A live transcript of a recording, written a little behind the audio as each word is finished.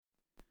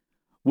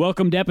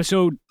Welcome to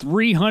episode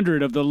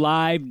 300 of the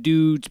Live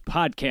Dudes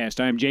podcast.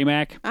 I'm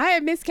J-Mac. I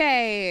am Miss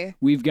K.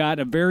 We've got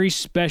a very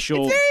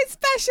special... It's very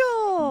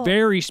special!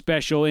 Very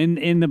special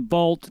in the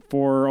vault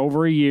for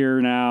over a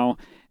year now.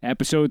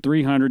 Episode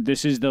 300.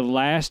 This is the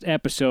last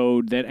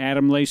episode that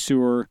Adam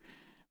Lesueur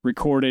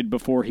recorded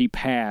before he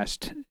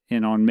passed,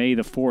 and on May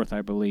the 4th,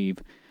 I believe.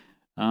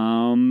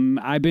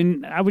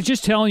 I was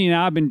just telling you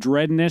now, I've been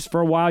dreading this for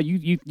a while.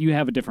 You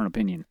have a different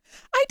opinion.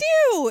 I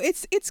do.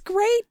 It's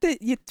great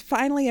that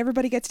finally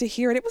everybody gets to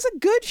hear it. It was a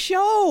good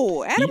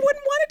show. Adam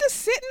wouldn't want it to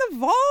sit in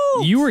the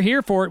vault. You were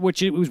here for it,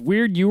 which it was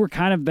weird. You were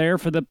kind of there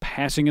for the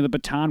passing of the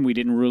baton. We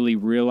didn't really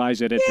realize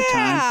it at the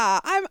time. Yeah,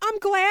 I'm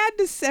glad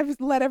to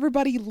let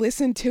everybody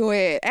listen to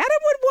it. Adam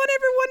would want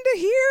everyone to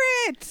hear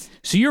it.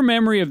 So your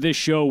memory of this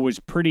show was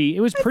pretty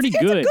good. It's a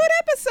good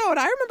episode.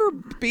 I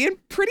remember being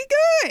pretty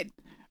good.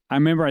 I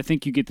remember, I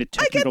think you get the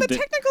technical...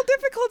 technical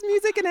difficult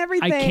music and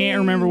everything. I can't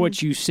remember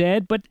what you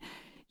said, but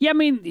yeah, I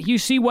mean, you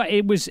see what,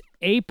 it was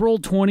April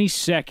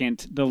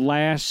 22nd, the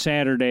last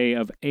Saturday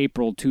of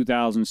April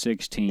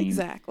 2016.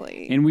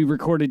 Exactly. And we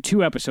recorded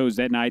 2 episodes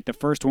that night. The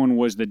first one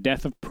was The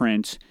Death of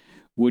Prince,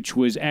 which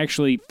was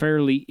actually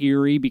fairly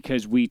eerie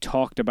because we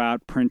talked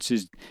about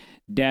Prince's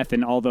death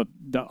and all the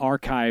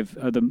archive,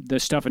 the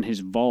stuff in his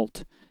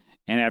vault.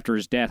 And after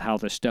his death, how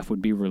the stuff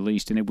would be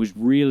released. And it was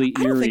really eerie.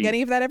 I don't think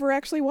any of that ever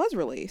actually was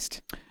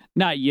released.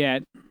 Not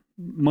yet.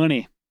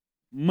 Money.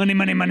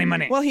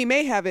 Well, he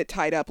may have it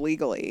tied up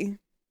legally.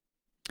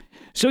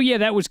 So, yeah,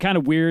 that was kind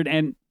of weird.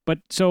 But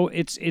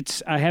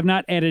I have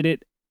not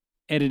edited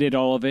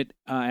all of it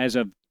as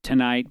of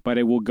tonight, but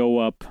it will go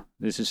up.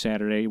 This is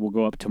Saturday. It will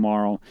go up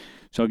tomorrow.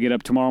 So I'll get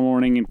up tomorrow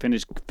morning and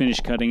finish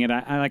cutting it.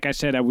 Like I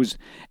said,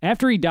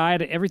 after he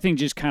died, everything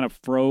just kind of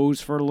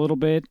froze for a little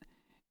bit.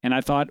 And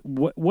I thought,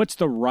 what's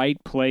the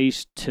right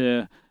place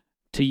to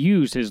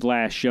use his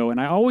last show?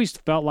 And I always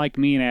felt like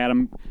me and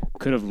Adam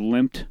could have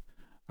limped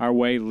our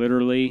way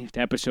literally to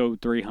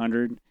episode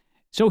 300.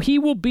 So he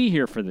will be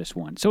here for this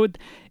one. So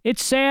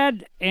it's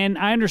sad, and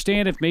I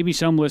understand if maybe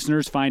some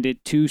listeners find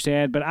it too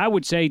sad, but I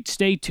would say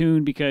stay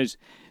tuned because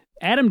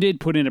Adam did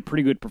put in a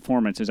pretty good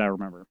performance, as I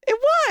remember. It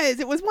was.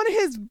 It was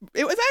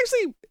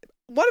actually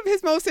one of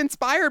his most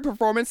inspired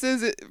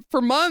performances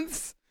for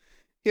months.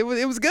 It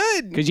was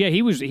good. Because, yeah,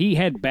 he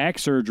had back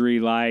surgery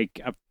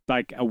like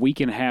a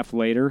week and a half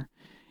later.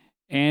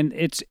 And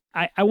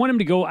I want him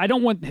to go. I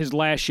don't want his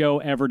last show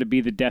ever to be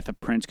The Death of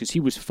Prince because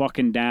he was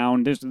fucking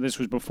down. This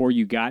was before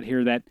you got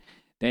here that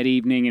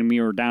evening and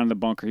we were down in the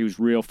bunker. He was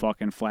real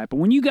fucking flat. But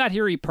when you got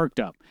here, he perked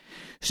up.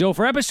 So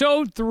for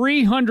episode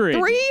 300,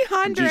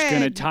 I'm just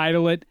going to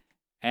title it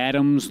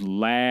Adam's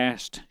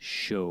Last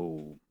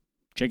Show.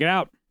 Check it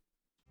out.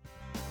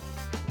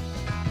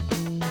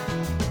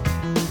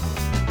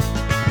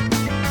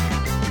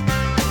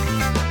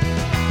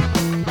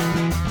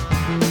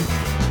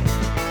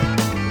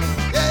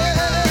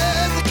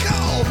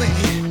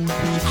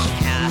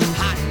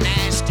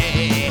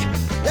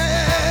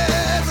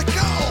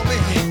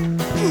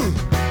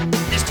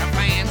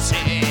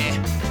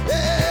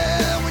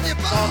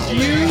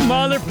 You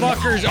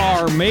motherfuckers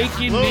are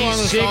making me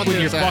sick with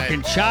your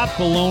fucking chopped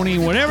bologna,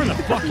 whatever the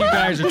fuck you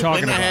guys are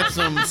talking about. I had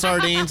some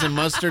sardines and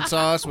mustard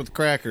sauce with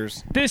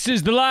crackers. This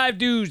is the Live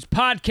Dudes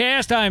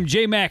podcast. I'm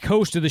J-Mac,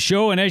 host of the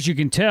show, and as you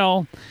can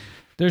tell,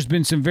 there's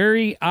been some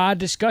very odd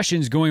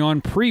discussions going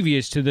on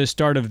previous to the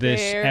start of this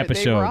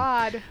episode. They were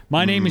odd.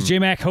 My name is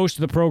J-Mac, host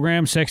of the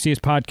program, sexiest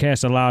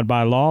podcast allowed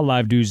by law,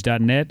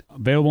 livedudes.net,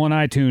 available on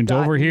iTunes.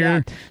 Over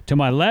here to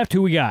my left,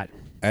 who we got?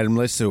 Adam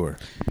Lesueur.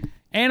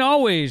 And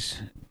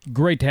always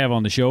great to have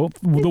on the show.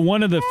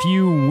 One of the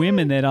few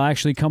women that'll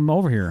actually come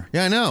over here.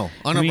 Yeah, I know.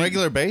 On a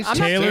regular basis.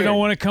 Taylor don't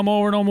want to come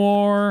over no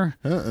more.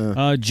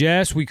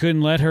 Jess, we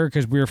couldn't let her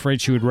because we were afraid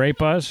she would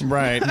rape us.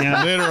 Right.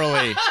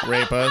 Literally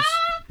rape us.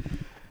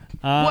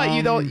 What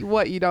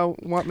you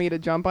don't want me to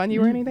jump on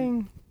you or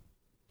anything?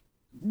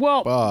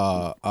 Well,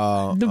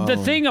 the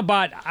thing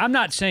about, I'm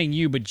not saying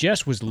you, but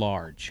Jess was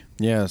large.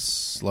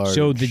 Yes, large.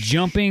 So the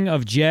jumping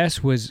of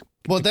Jess was...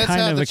 Well, that's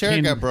how the chair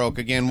got broke.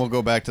 Again, we'll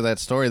go back to that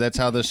story. That's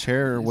how this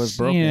chair was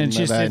broken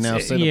that I now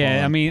sit upon.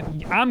 Yeah, I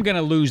mean, I'm going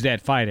to lose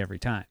that fight every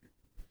time.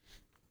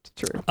 It's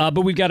true.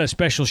 But we've got a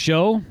special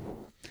show.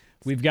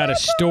 We've got a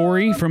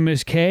story from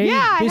Miss K. Yeah,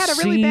 I had a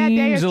really bad day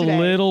yesterday.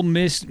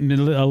 This seems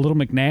a little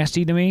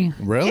McNasty to me.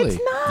 Really?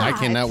 It's not. I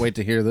cannot wait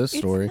to hear this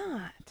story.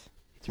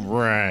 It's not.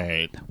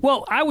 Right.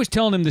 Well, I was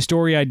telling him the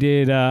story I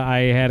did. I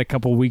had a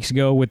couple weeks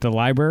ago with the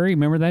library.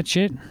 Remember that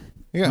shit?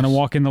 Yes. When I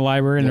walk in the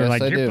library and they're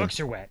like, I "Your do. books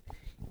are wet.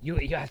 You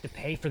have to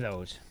pay for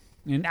those."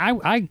 And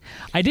I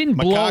didn't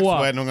My blow cock's up.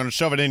 wet and I'm going to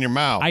shove it in your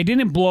mouth. I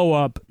didn't blow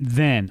up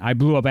then. I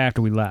blew up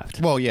after we left.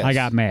 Well, yes. I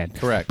got mad.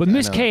 Correct. But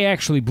Miss I know. K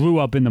actually blew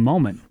up in the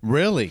moment.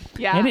 Really?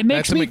 Yeah. And it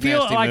makes That's a me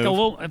feel McNasty like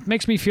move. It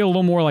makes me feel a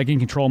little more like in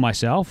control of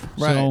myself.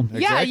 Right. So,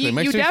 Exactly. Yeah, you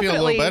Makes me feel a definitely-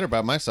 little better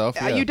about myself.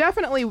 Yeah. You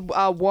definitely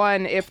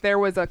won. If there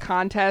was a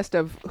contest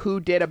of who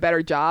did a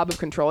better job of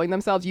controlling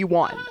themselves, you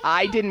won.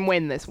 I didn't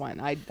win this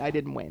one. I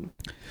didn't win.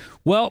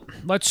 well,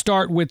 let's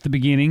start with the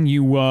beginning.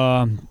 You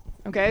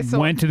Okay, so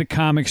went to the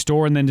comic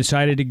store and then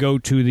decided to go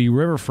to the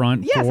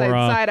riverfront yes, for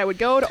I decided I would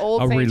go to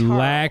Old St. Charles.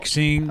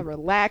 relaxing, A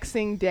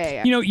relaxing day.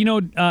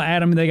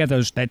 Adam, they got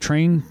that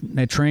train,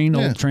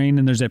 old train,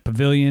 and there's that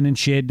pavilion and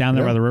shit down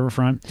there by the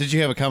riverfront. Did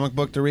you have a comic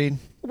book to read?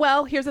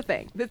 Well, here's the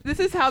thing. This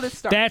is how this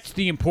starts. That's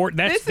the important.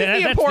 That's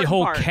the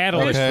whole part.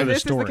 catalyst for the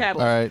This story. is the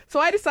catalyst. All right. So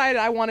I decided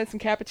I wanted some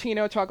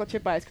cappuccino chocolate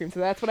chip ice cream,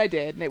 so that's what I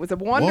did, and it was a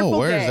wonderful Whoa,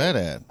 where day. is that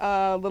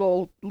at?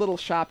 Little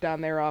shop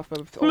down there off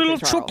of Old Little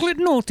St. Charles. chocolate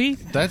naughty.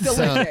 That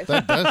Delicious.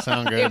 does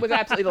sound good. It was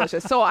absolutely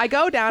delicious. So I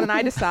go down and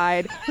I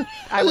decide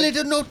a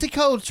little naughty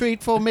cold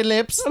treat for me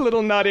lips. a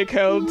little nutty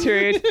cold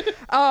treat.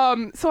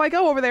 So I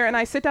go over there and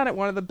I sit down at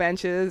one of the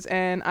benches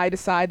and I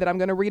decide that I'm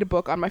going to read a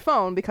book on my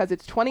phone because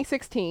it's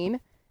 2016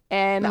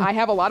 and I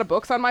have a lot of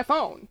books on my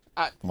phone.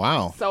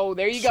 Wow. So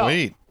there you go.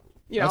 Sweet.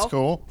 You know? That's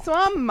cool. So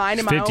I'm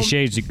minding my 50 own.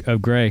 Shades of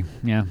Grey.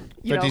 Yeah.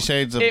 50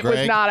 Shades of It was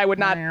Grey. not. I would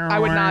not.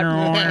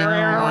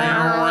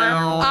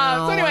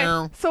 So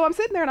anyway, so I'm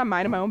sitting there and I'm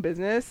minding my own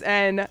business,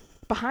 and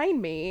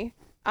behind me,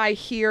 I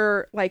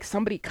hear like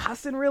somebody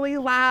cussing really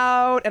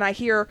loud, and I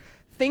hear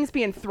things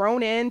being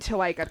thrown into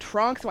like a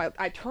trunk. So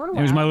I turn around.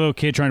 It was my little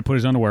kid trying to put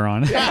his underwear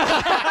on.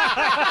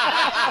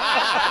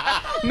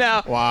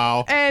 No.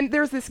 Wow. And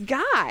there's this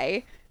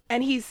guy,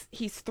 and he's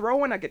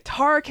throwing a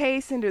guitar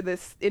case into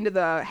the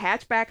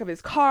hatchback of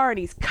his car, and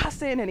he's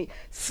cussing, and he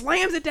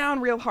slams it down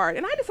real hard.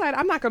 And I decide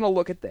I'm not going to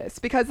look at this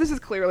because this is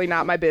clearly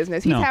not my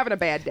business. He's No. having a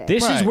bad day.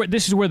 This Right.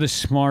 is where the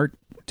smart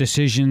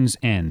decisions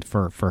end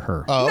for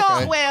her. Oh,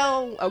 okay. No,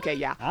 well, okay,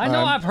 yeah. I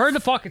know. I've heard the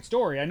fucking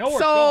story. I know where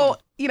it's So,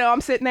 going.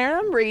 I'm sitting there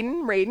and I'm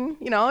reading.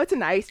 It's a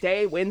nice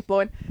day, wind's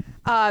blowing.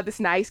 This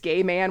nice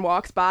gay man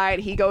walks by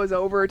and he goes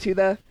over to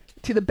the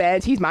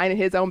bench. He's minding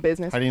his own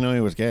business. How do you know he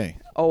was gay?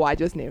 Oh, I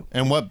just knew.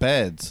 And what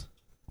beds?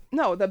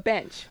 No, the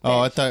bench. Oh,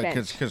 I Bench, thought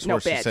bench. because No,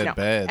 she bench, said no.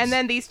 beds. And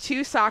then these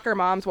two soccer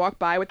moms walk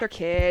by with their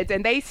kids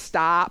and they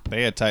stop.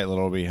 they had tight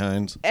little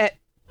behinds. I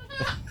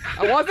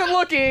wasn't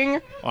looking.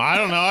 Well, I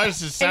don't know. It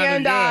just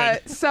sounded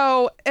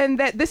And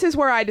this is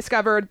where I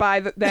discovered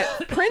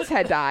that Prince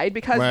had died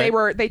because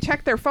Right. they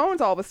checked their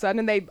phones all of a sudden,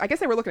 and I guess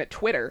they were looking at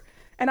Twitter,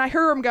 and I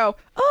heard them go,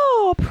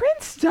 "Oh,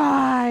 Prince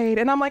died,"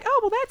 and I'm like, "Oh,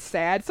 well, that's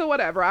sad." So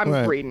whatever, I'm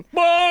Right. reading.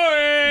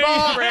 Boring.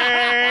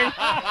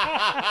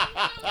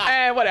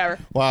 And whatever.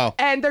 Wow.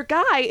 And their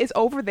guy is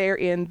over there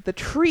in the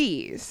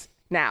trees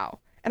now.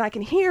 And I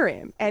can hear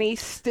him, and he's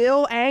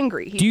still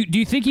angry. Do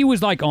you think he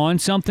was like on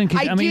something?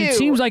 'Cause, I mean, it do.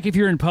 seems like if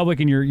you're in public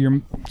and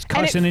you're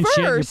cussing and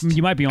first- shit,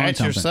 you might be on At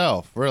something.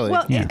 yourself, really.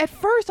 Well, Yeah. at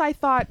first I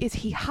thought, is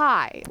he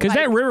high? Because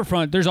that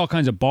riverfront, there's all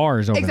kinds of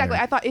bars over Exactly.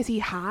 there. I thought, is he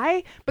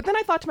high? But then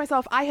I thought to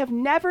myself, I have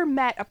never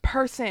met a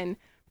person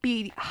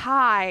be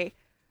high,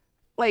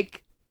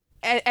 like,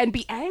 and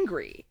be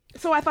angry.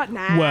 So I thought,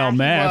 nah. Well,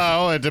 meth.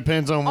 Well, it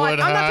depends on what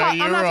high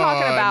you're I'm not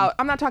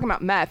on. talking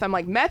about meth. I'm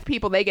like, meth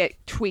people, they get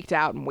tweaked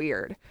out and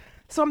weird.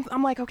 So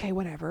I'm like, okay,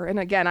 whatever. And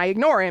again, I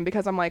ignore him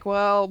because I'm like,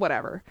 well,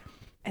 whatever.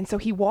 And so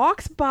he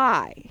walks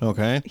by.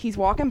 Okay. He's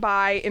walking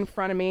by in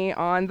front of me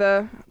on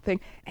the thing,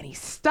 and he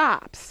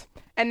stops.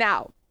 And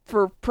now,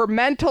 for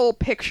mental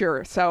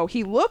picture, so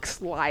he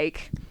looks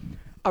like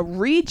a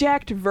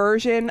reject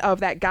version of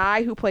that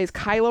guy who plays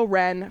Kylo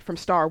Ren from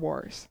Star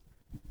Wars.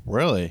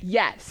 Really?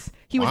 Yes.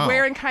 He was Wow.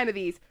 wearing kind of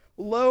these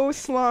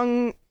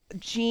low-slung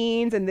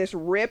jeans and this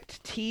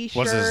ripped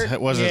T-shirt.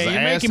 Was his You're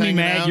ass making me hanging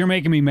mad. out? You're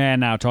making me mad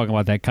now talking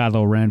about that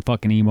Kylo Ren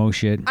fucking emo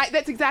shit.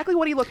 That's exactly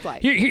what he looked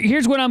like.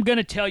 Here's what I'm going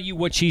to tell you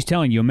what she's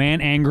telling you. A man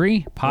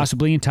angry,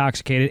 possibly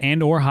intoxicated,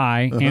 and or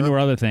high, and or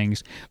other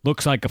things,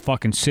 looks like a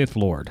fucking Sith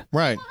Lord.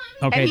 Right.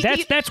 Okay,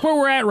 And that's where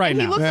we're at right And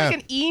now. he looks like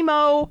an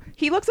emo.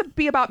 He looks to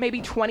be about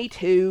maybe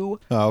 22.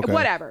 Oh, okay.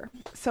 Whatever.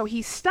 So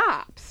he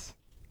stops.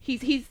 He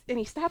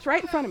stops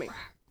right in front of me.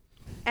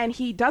 And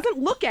he doesn't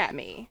look at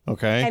me.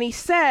 Okay. And he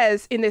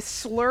says in this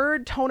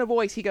slurred tone of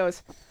voice, he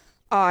goes,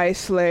 "I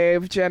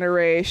slave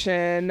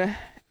generation."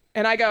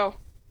 And I go,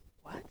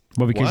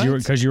 Well, because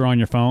What? you're on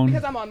your phone.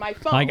 because I'm on my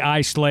phone. Like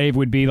I slave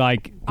would be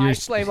like I your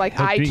slave like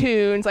hooked to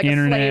iTunes, like a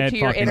internet, slave to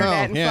your fucking- internet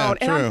Oh, and yeah, phone.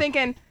 And true.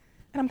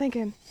 I'm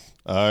thinking,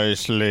 I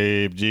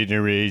slave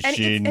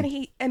generation.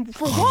 and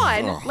for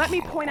one, let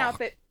me point out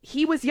that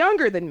he was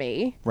younger than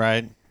me.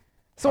 Right.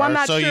 So I'm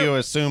not so sure. you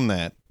assume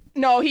that.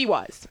 No, he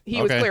was.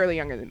 He was Okay. clearly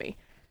younger than me.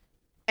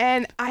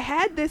 And I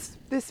had this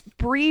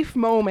brief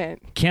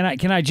moment. Can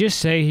I just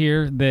say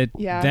here that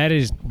Yeah. that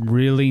is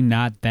really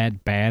not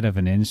that bad of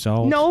an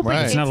insult? No, but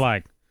Right. It's not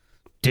like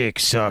dick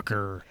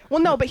sucker.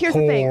 well, no, but here's the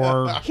thing.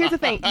 Whore. Here's the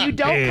thing. You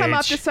don't come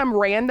up Bitch. to some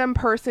random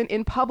person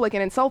in public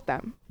and insult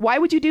them. Why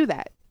would you do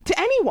that to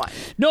anyone?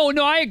 No,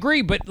 I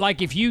agree. But like,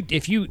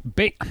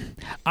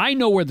 I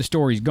know where the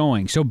story's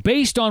going. So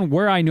based on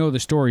where I know the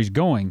story's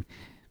going,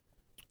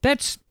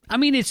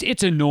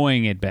 it's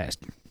annoying at best.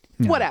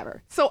 No.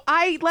 Whatever. So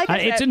I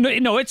It's said,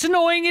 it's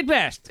annoying at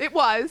best. it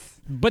was.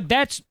 But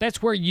that's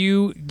where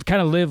you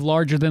kind of live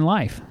larger than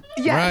life.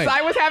 Yes, Right.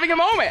 I was having a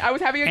moment. I was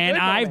having a And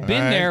good I've moment. been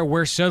All right. there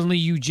where suddenly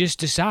you just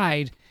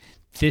decide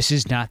this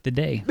is not the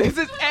day. This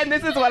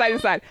is what I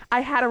decided.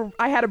 I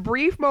had a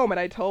brief moment.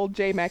 I told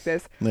J-Mac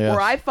this, Yes.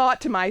 where I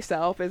thought to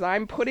myself as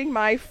I'm putting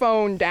my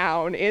phone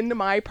down into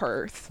my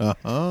purse,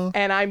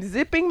 and I'm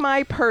zipping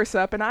my purse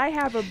up, and I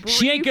have a brief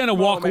She ain't gonna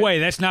walk moment. away.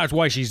 That's not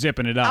why she's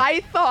zipping it up.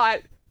 I thought,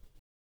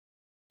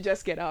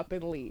 just get up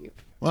and leave.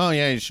 Well,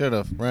 yeah, you should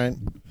have, right?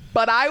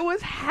 But I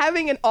was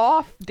having an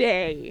off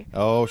day.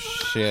 Oh,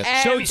 shit.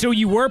 And So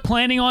you were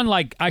planning on,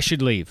 like, I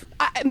should leave.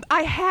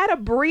 I had a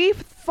brief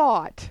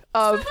thought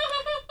of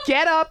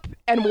get up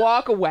and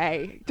walk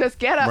away. Just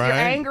get up. Right. You're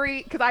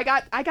angry because I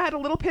got a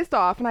little pissed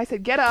off, and I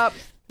said, get up.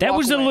 That walk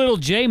was the away. little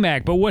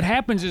J-Mac, but what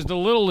happens is the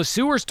little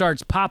LeSueur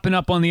starts popping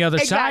up on the other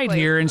side Exactly.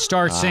 here and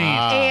starts saying,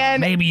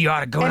 And maybe you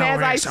ought to go and over as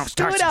there I and start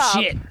stood some up,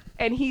 shit.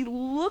 and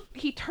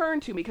he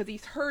turned to me because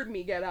he's heard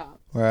me get up.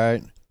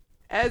 Right.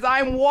 As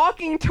I'm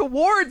walking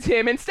towards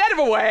him instead of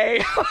away,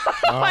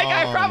 like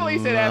I probably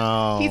should have.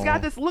 no. He's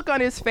got this look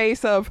on his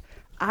face of,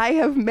 I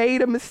have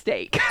made a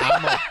mistake.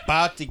 I'm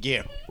about to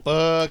get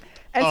fucked.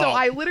 And so up.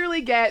 I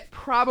literally get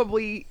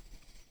probably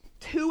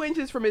 2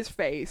 inches from his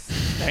face.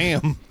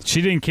 Damn.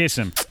 She didn't kiss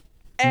him.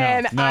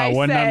 And no, I it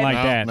wasn't said, nothing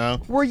like that. No.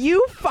 were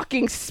you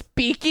fucking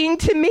speaking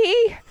to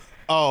me?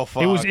 Oh,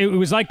 fuck. It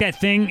was like that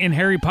thing in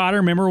Harry Potter.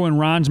 Remember when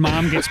Ron's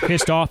mom gets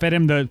pissed off at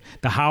him, the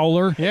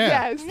howler?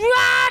 Yeah. Yes.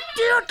 Right.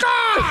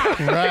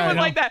 It was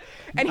like that.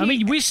 And I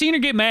mean, we've seen her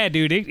get mad,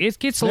 dude. It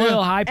gets a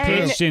little high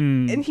pitched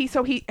and he's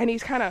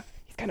kind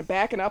of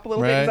backing up a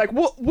little bit. Right. He's like,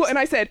 what? And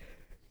I said,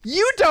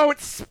 you don't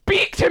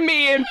speak to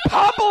me in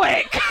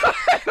public.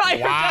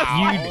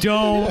 you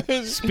don't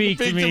speak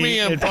to me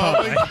in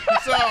public.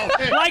 So,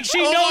 Like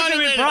she hold knows on a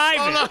him in minute, private.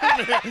 hold on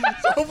a minute.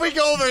 So if we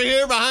go over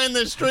here behind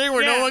this tree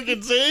where Yeah. no one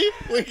can see,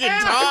 we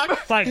can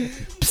talk. Like,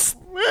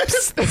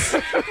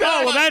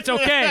 oh, well, that's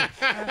okay.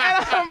 And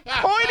I'm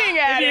pointing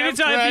at him,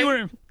 If you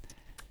were,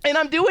 and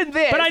I'm doing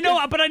this. but I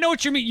know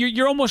what you mean.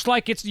 You're almost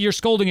like you're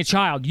scolding a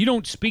child. You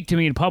don't speak to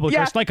me in public.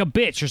 Yeah. It's like a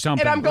bitch or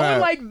something. And I'm going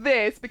Right. like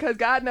this because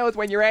God knows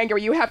when you're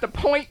angry, you have to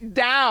point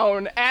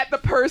down at the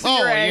person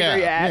you're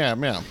angry at.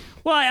 yeah.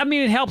 Well, I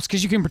mean, it helps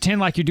because you can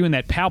pretend like you're doing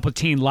that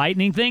Palpatine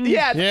lightning thing.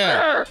 Yeah.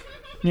 Yeah.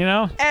 You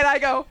know? And I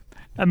go,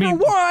 I mean,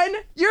 for one,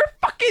 you're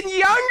fucking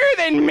younger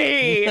than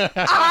me.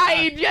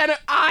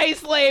 I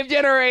slave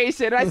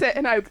generation. I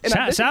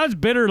said, sounds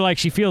bitter like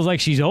she feels like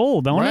she's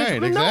old, don't Right, it?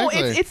 no,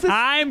 exactly. it's the,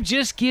 I'm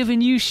just giving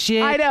you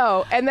shit. I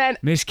know. And then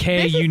Miss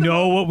K, this is you the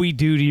know what we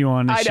do to you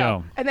on the I show.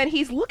 know. And then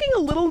he's looking a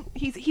little.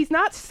 He's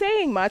not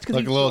saying much because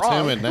Like he's a little drunk.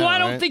 timid now. Well, I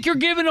don't right? think you're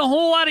giving a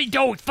whole lot of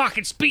don't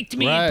fucking speak to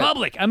me Right. in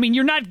public. I mean,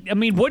 you're not. I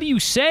mean, what do you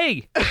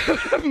say?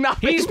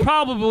 Nothing. He's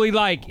probably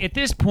like at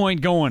this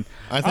point going.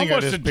 I think I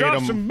must just have beat dropped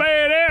him. some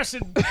bad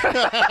acid.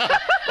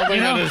 I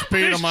think I just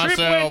beat this him trip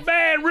myself. went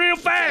bad real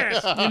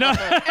fast. You know.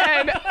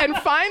 and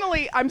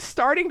finally, I'm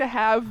starting to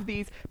have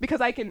these because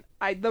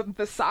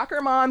the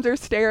soccer moms are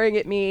staring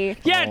at me.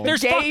 Yeah,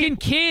 there's Gay- fucking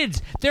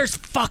kids. There's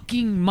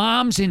fucking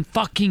moms and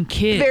fucking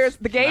kids. There's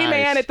the gay Nice.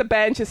 man at the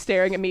bench is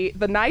staring at me.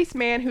 The nice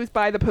man who's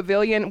by the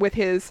pavilion with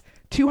his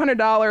 $200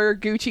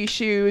 Gucci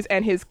shoes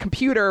and his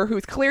computer,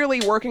 who's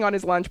clearly working on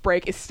his lunch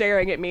break, is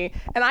staring at me.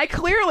 And I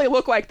clearly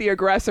look like the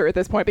aggressor at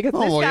this point because this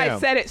well, guy yeah.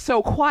 said it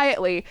so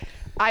quietly.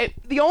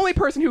 The only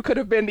person who could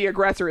have been the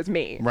aggressor is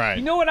me. Right.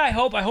 You know what I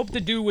hope? I hope the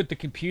dude with the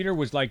computer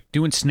was like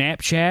doing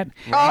Snapchat.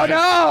 Oh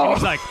no!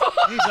 He's like,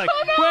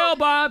 well,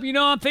 Bob, you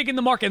know, I'm thinking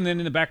the market. And then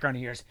in the background,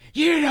 he hears,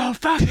 you don't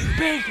fucking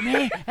speak to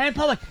me in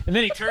public. And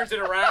then he turns it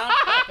around,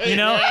 you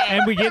know,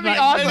 and we get That'd be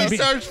like, awesome. And he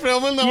starts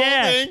filming the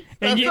Yeah. whole thing.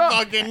 And That's you-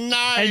 fucking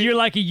nice. and you're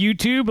like a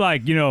YouTube,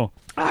 like, you know,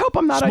 I hope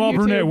I'm not small on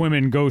brunette YouTube.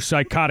 women go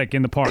psychotic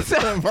in the park.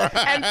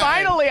 And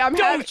finally, I'm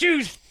having. Don't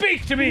you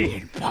speak to me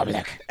in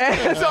public.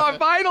 And so I'm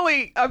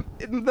finally,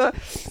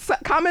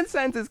 common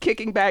sense is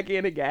kicking back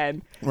in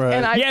again. Right.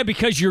 And I, Yeah,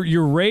 because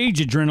your rage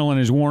adrenaline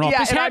is worn off. Yeah,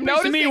 This and I'm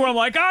happens to me noticing- where I'm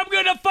like, I'm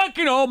gonna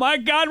fucking, oh my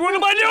God, what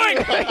am I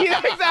doing? you know,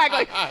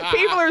 exactly.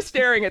 People are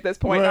staring at this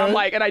point. And I'm Right.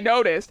 like, and I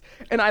noticed,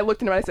 and I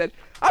looked at him and I said,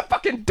 I'm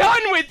fucking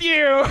done with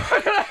you.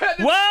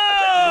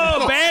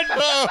 Whoa, man.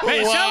 Oh,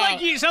 Hey, wow.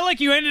 sound like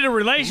you ended a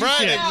relationship.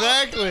 Right,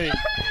 exactly.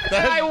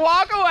 And I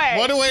walk away.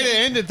 What a way to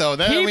end it, though.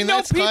 That, I mean,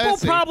 that's people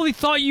classy. probably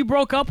thought you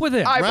broke up with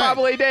him. I Right.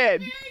 probably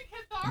did.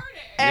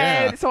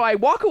 And Yeah. so I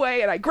walk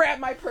away and I grab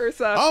my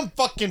purse up. I'm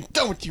fucking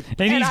done with you.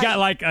 and he's I- got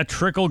like a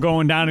trickle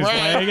going down his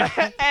Right.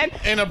 leg. And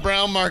And a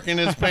brown mark in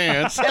his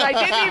pants. and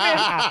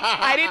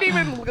I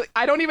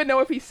don't even know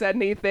if he said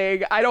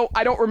anything. I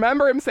don't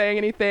remember him saying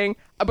anything,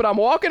 but I'm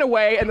walking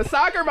away and the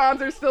soccer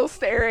moms are still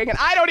staring and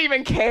I don't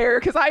even care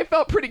because I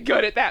felt pretty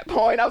good at that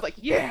point. I was like,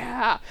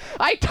 yeah,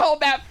 I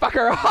told that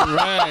fucker off.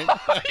 Right.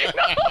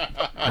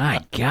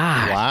 My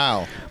God.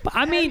 Wow. But,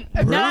 I mean,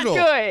 Not Brutal.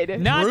 good.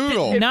 not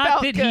Brutal. that, It not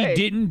felt that good. he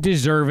didn't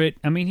deserve it.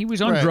 I mean, he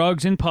was on Right.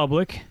 drugs in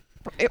public,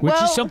 which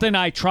well, is something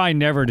I try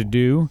never to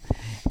do.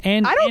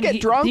 And I don't and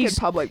get drunk in he's-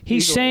 public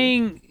He's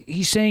usually.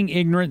 saying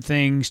ignorant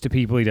things to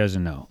people he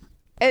doesn't know.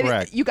 and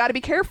Correct. you got to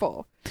be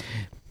careful.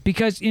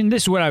 Because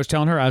this is what I was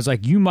telling her. I was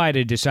like, you might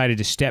have decided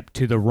to step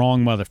to the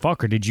wrong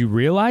motherfucker. Did you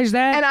realize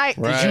that? And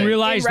did you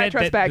realize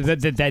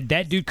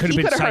that dude could have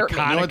been psychotic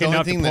enough the only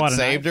to thing pull out that a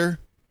saved knife? her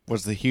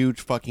was the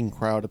huge fucking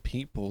crowd of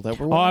people that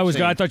were I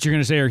watching. thought you were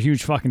going to say her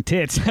huge fucking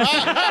tits.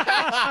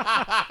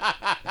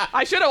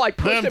 I should have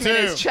pushed him in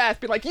his chest,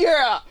 be like,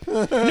 yeah.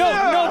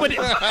 No, but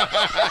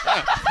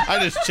I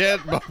just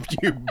chat bumped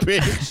you,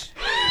 bitch.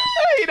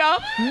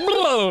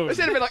 I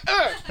should have been like,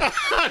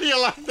 ugh.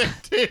 You like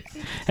that too?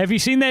 Have you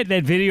seen that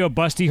video of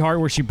Busty Hart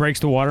where she breaks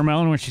the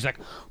watermelon when she's like,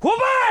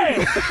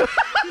 whoop-ay!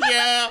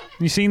 Yeah.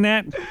 You seen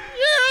that?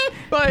 Yeah.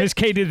 But Miss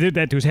K did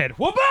that to his head.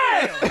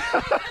 Whoop-ay!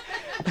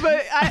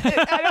 But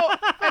I don't,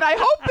 and I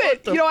hope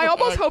that, I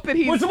almost hope that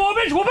he's... What's the more,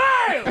 bitch?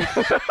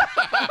 Whoop-ay!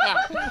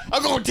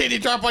 I'm going to titty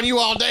drop on you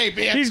all day,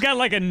 bitch. He's got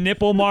like a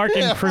nipple mark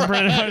and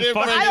fingerprint on his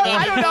fucking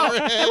I don't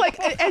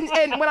know.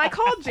 And when I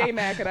called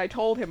J-Mac and I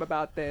told him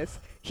about this,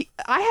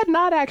 I had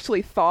not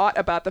actually thought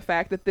about the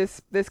fact that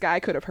this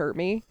guy could have hurt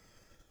me.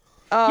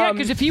 Yeah,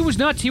 because if he was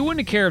nuts, he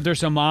wouldn't care if there's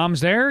some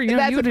moms there. You know,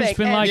 That's he would the have just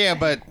thing. been like, Yeah,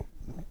 but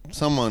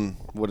someone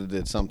would have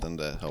did something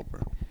to help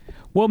her.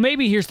 well,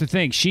 maybe here's the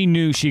thing.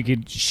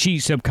 She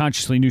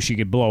subconsciously knew she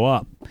could blow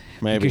up.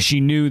 Maybe. Because she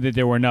knew that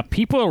there were enough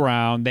people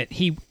around that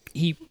he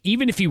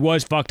even if he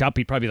was fucked up,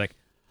 he'd probably be like,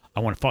 I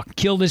want to fucking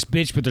kill this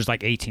bitch, but there's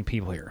like 18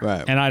 people here.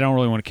 Right. And I don't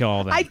really want to kill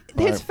all them.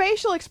 His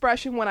facial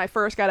expression when I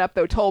first got up,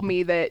 though, told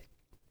me that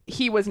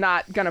he was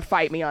not going to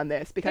fight me on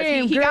this because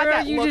he got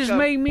that you look just of...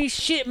 made me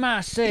shit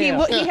myself. He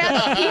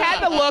had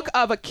the look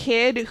of a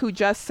kid who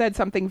just said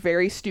something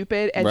very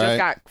stupid and just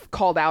got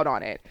called out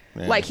on it.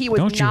 Yeah. Like he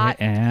was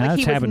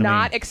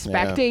not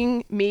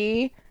expecting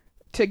me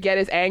to get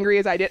as angry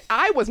as I did.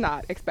 I was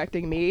not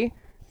expecting me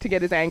to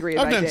get as angry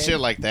as I did. I've done shit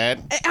like that.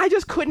 I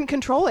just couldn't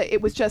control it.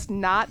 It was just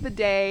not the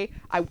day.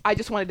 I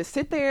just wanted to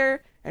sit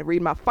there and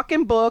read my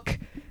fucking book.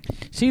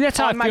 See, that's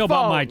how I feel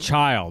about my phone.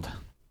 child.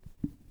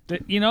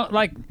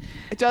 Like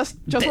I just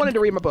wanted to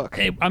read my book.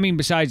 I mean,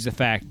 besides the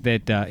fact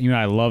that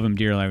I love him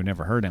dearly, I would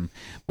never hurt him.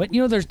 But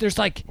there's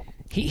like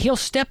he'll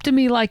step to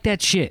me like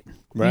that shit.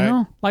 Right. You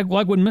know, like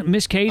when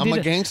Miss K did. I'm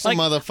a gangster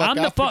motherfucker.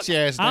 I'll put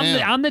your ass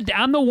down.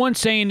 I'm the one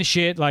saying the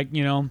shit. Like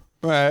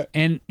Right.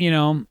 And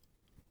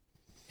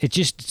it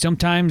just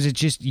sometimes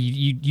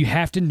you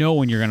have to know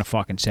when you're gonna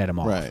fucking set him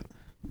off. Right.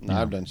 No,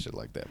 I've done shit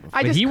like that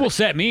before. But he will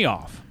set me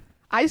off.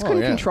 I just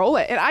couldn't control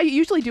it, and I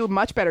usually do a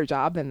much better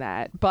job than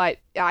that. But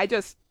I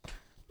just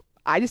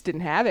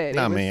didn't have it.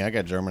 Not me. I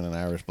got German and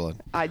Irish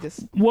blood.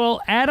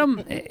 Well,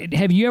 Adam,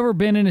 have you ever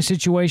been in a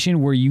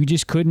situation where you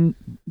just couldn't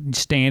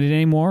stand it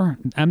anymore?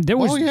 There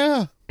was. Oh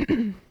yeah.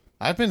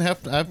 I've been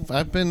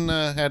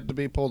had to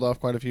be pulled off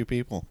quite a few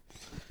people.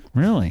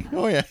 Really?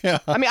 Oh yeah.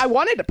 I mean, I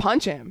wanted to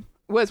punch him.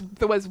 Was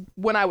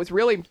when I was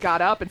really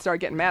got up and started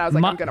getting mad. I was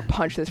like, I'm gonna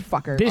punch this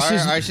fucker.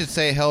 I should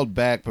say held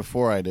back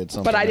before I did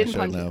something. But I didn't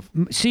punch have.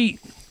 See,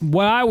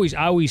 what I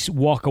always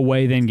walk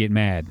away, then get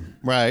mad.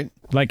 Right.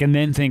 Like, and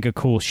then think of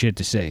cool shit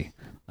to say.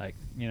 Like,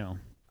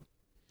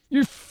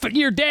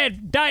 your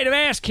dad died of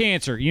ass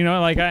cancer.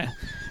 Like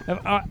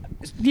What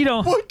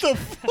the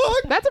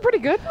fuck? That's a pretty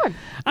good one.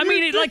 I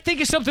mean, think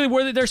of something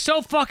where they're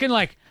so fucking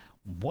like,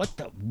 what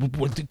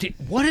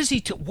is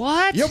he?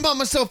 What? Your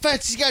mama's so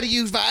fat she's got to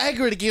use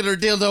Viagra to get her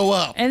dildo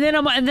up. And then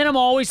I'm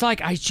always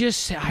like,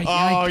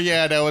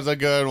 yeah, that was a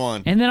good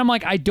one. And then I'm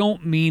like, I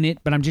don't mean it,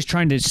 but I'm just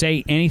trying to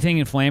say anything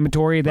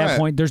inflammatory at that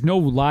point. There's no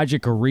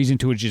logic or reason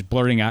to it, just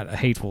blurting out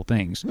hateful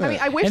things. I mean,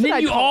 I wish. And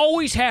then you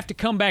always have to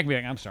come back and be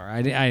like, I'm sorry,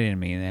 I didn't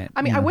mean that.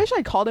 I mean, I wish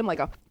I'd called him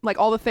like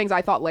all the things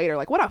I thought later.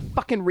 Like, what a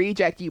fucking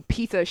reject, you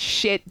piece of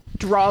shit,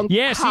 drunk,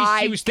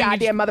 high,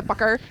 goddamn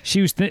motherfucker.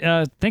 She was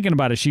thinking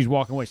about it. She's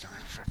walking away.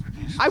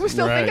 I was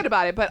still thinking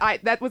about it, but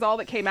that was all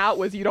that came out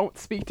was you don't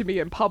speak to me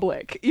in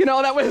public.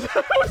 That was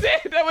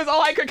it. That was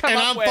all I could come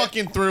up with. And I'm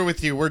fucking through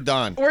with you. We're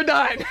done. We're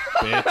done.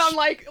 I'm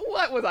like,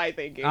 what was I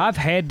thinking? I've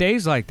had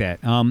days like that.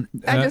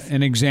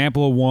 An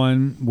example of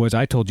one was,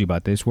 I told you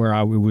about this, where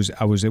I was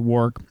at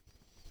work.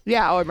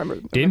 Yeah, I remember.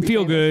 Didn't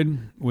feel good.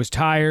 Was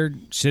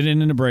tired.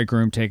 Sitting in the break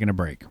room taking a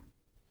break.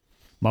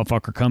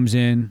 Motherfucker comes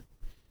in.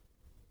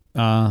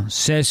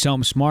 Says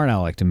something smart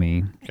aleck to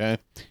me. Okay.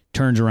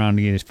 Turns around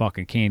to get his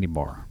fucking candy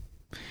bar.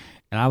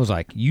 And I was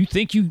like, you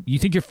think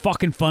you're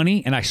fucking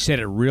funny? And I said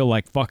it real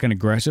fucking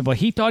aggressive. Like,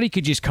 he thought he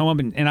could just come up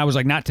and I was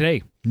like, not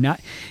today. Not,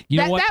 you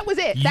know what? That was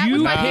it. That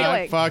was my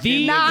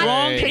feeling.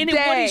 Not today. And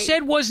what he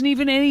said wasn't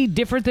even any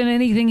different than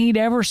anything he'd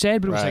ever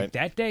said, but it was like,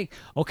 that day?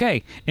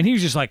 Okay. And he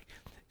was just like,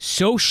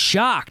 so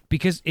shocked,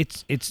 because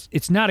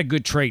it's not a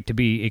good trait to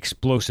be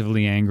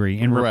explosively angry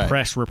and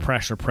repress,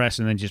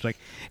 and then just but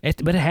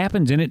it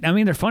happens, and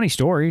they're funny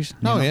stories.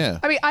 Yeah.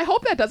 I mean, I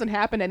hope that doesn't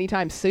happen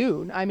anytime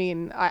soon. I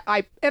mean,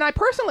 I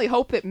personally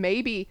hope that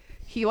maybe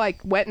he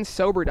went and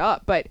sobered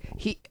up, but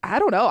I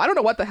don't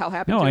know what the hell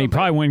happened. No, to he him,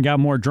 probably went and got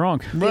more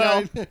drunk.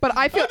 Right. But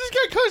I feel I just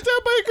got cussed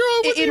out by a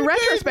girl. In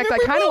retrospect, I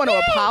kind of want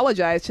to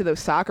apologize to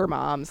those soccer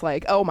moms.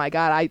 Like, oh my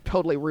god, I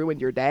totally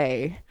ruined your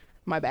day.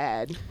 My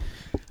bad.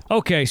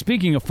 Okay,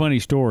 speaking of funny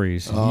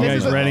stories, you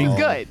guys ready? This is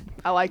good.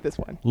 I like this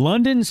one.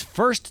 London's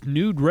first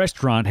nude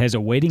restaurant has a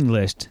waiting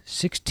list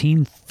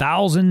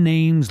 16,000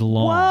 names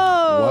long.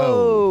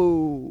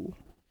 Whoa.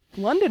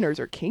 Londoners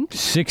are kinky.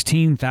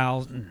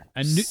 16,000.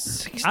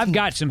 I've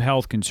got some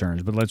health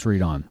concerns, but let's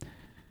read on.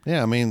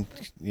 Yeah, I mean,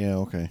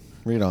 okay.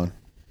 Read on.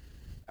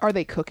 Are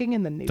they cooking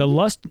in the nude?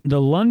 The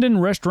London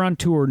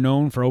restaurateur,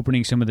 known for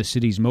opening some of the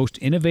city's most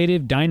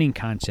innovative dining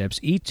concepts,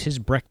 eats his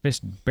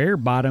breakfast bare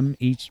bottom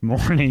each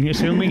morning,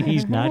 assuming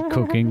he's not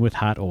cooking with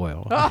hot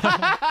oil.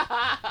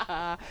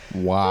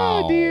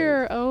 Wow. Oh,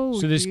 dear. Oh,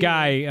 So this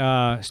guy,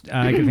 I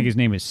can think his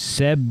name is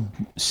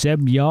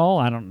Seb Yal.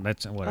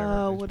 That's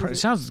whatever. It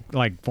sounds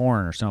like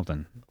foreign or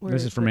something.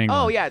 This is from England.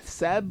 Oh, yeah, it's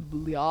Seb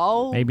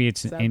Lial. Maybe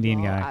it's an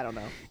Indian guy. I don't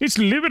know. It's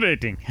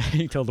liberating,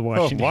 he told the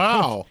Washington. Oh,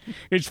 wow.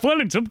 It's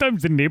fun, and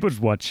sometimes the neighbors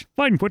watch.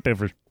 Fine,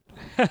 whatever.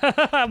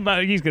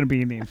 But he's going to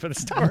be Indian for the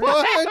story.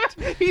 What?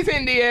 He's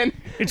Indian.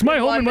 It's my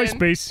In home and my London.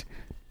 space.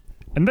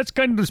 And that's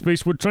kind of the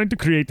space we're trying to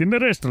create in the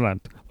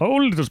restaurant. Our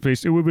own little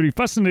space. It will be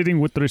fascinating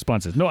with the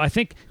responses. No, I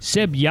think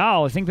Seb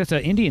Yal, I think that's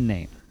an Indian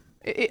name.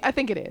 I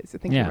think it is. I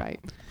think you're right.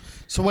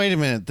 So wait a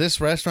minute. This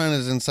restaurant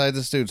is inside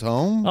this dude's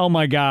home? Oh,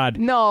 my God.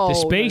 No. The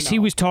space he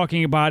was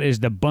talking about is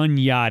the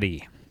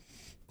Bunyadi.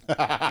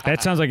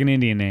 That sounds like an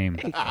Indian name.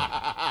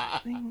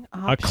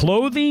 A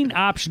clothing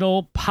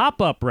optional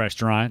pop-up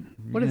restaurant.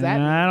 What does that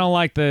mean? I don't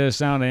like the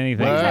sound of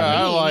anything. does that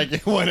I mean? like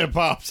it when it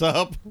pops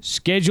up.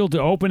 Scheduled to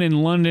open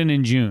in London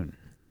in June.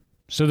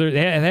 So they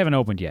haven't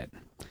opened yet.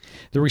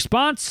 The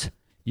response,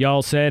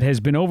 y'all said, has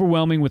been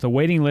overwhelming with a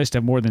waiting list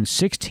of more than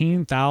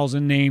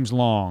 16,000 names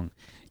long.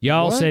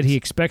 Y'all What? said he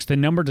expects the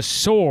number to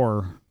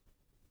soar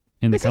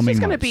in the This is coming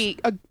just going to months. be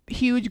a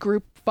huge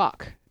group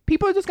fuck.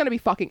 People are just going to be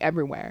fucking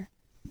everywhere.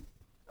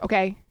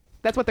 Okay?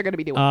 That's what they're going to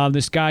be doing.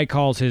 This guy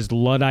calls his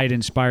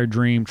Luddite-inspired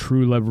dream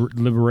true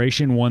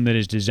liberation, one that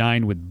is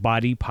designed with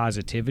body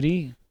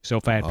positivity,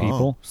 so fat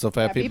people, So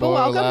fat Yeah, people are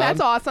welcome. allowed?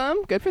 That's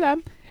awesome. Good for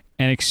them.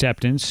 and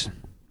acceptance,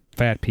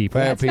 fat people,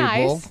 Fat That's people.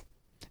 nice.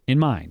 in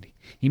mind.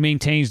 He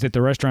maintains that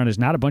the restaurant is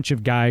not a bunch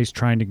of guys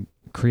trying to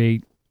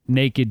create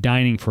naked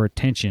dining for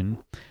attention,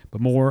 but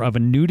more of a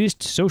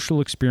nudist social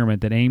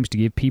experiment that aims to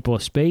give people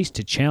a space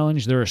to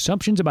challenge their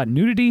assumptions about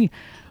nudity,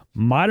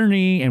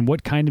 modernity, and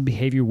what kind of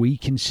behavior we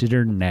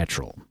consider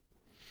natural.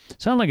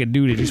 Sound like a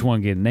dude that just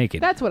want to get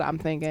naked. That's what I'm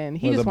thinking.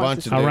 He With just a wants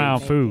bunch to of stay Around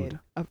naked.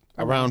 food.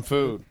 Around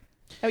food.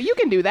 Oh, you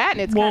can do that,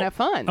 and it's Well, kind of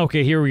fun.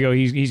 Okay, here we go.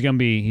 He's gonna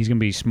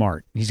be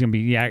smart. He's gonna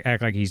be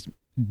act like he's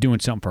doing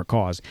something for a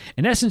cause.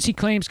 In essence, he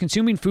claims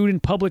consuming food in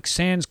public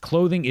sans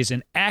clothing is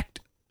an act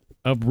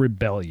of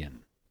rebellion.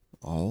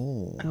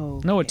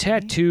 Oh. No, a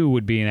tattoo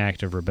would be an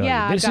act of rebellion.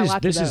 Yeah, I've this got is lots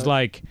of this is those.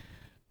 like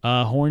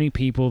horny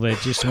people that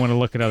just want to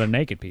look at other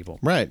naked people.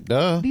 Right,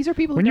 duh. These are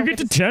people who When you don't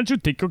get the chance, you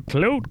take your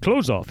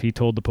clothes off, he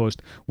told the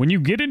Post. When you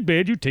get in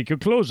bed, you take your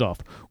clothes off.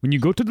 When you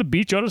go to the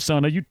beach or the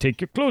sauna, you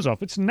take your clothes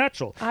off. It's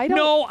natural. I don't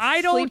no,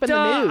 I don't. sleep in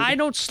the nude. I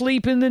don't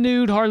sleep in the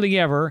nude hardly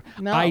ever.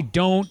 No. I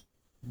don't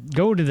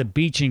go to the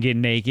beach and get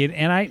naked.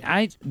 And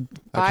I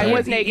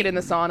was naked in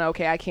the sauna.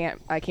 Okay, I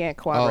can't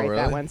corroborate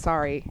really? that one.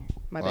 Sorry,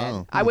 my bad.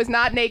 Wow. I was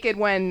not naked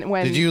when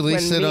Did you at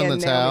least when sit me on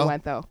and the Naomi towel?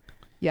 went though.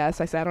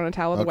 Yes, I sat on a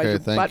towel. Otherwise, Okay, your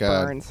thank butt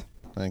God. burns.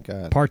 Thank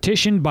God.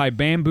 partitioned by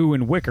bamboo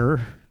and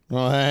wicker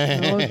Oh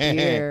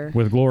dear.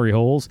 with glory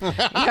holes.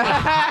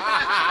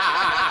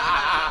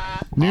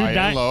 High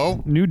and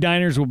low. New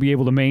diners will be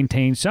able to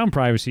maintain some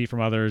privacy from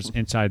others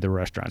inside the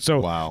restaurant. So,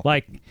 Wow.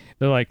 like,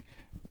 they're like,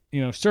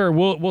 sir,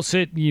 we'll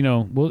sit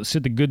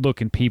the good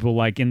looking people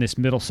like in this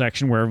middle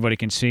section where everybody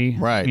can see.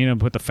 Right.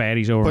 Put the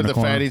fatties over Put in the the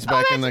corner. fatties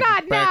back in the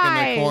that's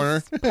not in the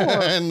corner,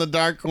 nice. in the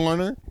dark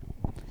corner.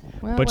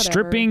 Well, But whatever.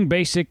 stripping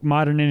basic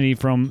modernity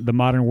from the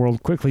modern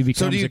world quickly becomes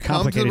So do you a come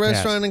to complicated the task.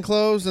 restaurant in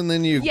clothes and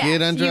then you Yes,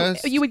 get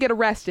undressed? You would get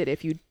arrested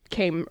if you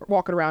came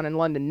walking around in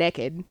London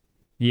naked.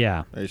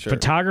 Yeah. Are you sure?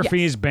 Photography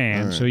Yes. is banned,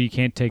 Alright. so you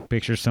can't take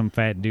pictures of some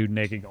fat dude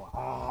naked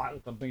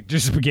going,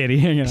 just spaghetti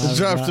hanging out.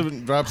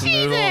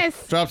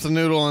 drops a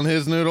noodle on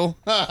his noodle.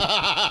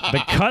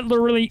 The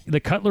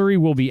cutlery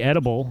will be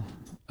edible.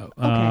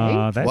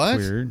 That's What?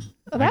 weird.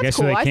 Oh, that's I guess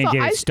cool. so I they can't saw-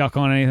 get I- it stuck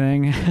on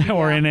anything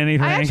or in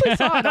anything. I actually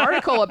saw an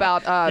article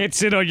about. It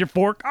sit on your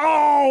fork.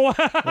 Oh,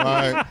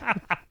 Right.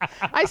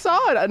 I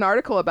saw an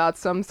article about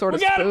some sort we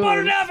of got a spoon.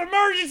 butter knife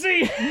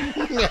emergency.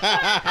 We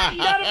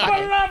got a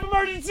butter knife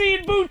emergency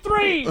in booth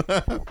 3.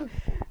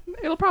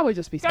 It'll probably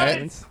just be Got it.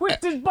 spoons.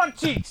 Twist his butt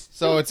cheeks.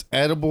 So it's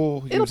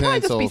edible It'll probably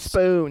just be utensils.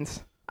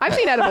 spoons. I've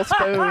seen edible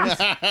spoons.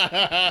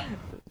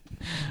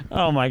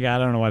 Oh my god,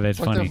 I don't know why that's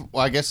funny.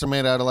 Well, I guess they're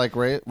made out of like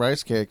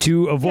rice cake.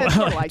 To avoid It's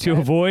sorta like that.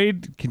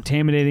 avoid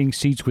contaminating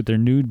seats with their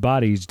nude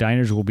bodies,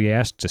 diners will be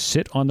asked to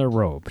sit on their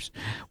robes.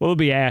 Well, they'll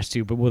be asked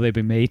to, but will they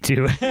be made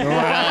to? Right.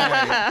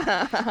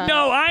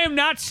 No, I am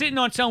not sitting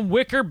on some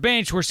wicker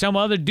bench where some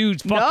other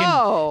dude's fucking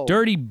No.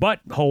 dirty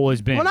butthole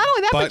has been. Well, not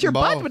only that, Butt but your and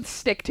butt both. would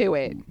stick to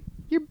it.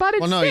 Your butt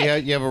would Well, no,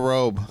 stick. you have a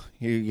robe.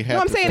 You have No,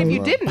 I'm to saying fit if the you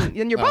robe. didn't,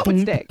 then your butt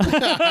would stick.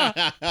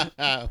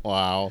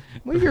 Wow.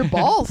 What if your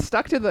balls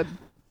stuck to the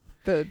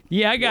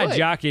Yeah, I got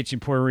jock itch in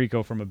Puerto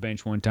Rico from a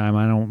bench one time.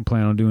 I don't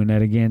plan on doing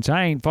that again. So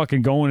I ain't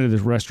fucking going to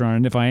this restaurant.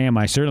 And if I am,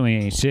 I certainly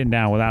ain't sitting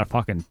down without a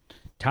fucking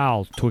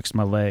towel twixt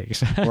my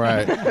legs.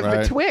 Right.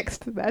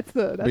 Betwixt. That's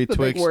the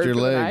big word your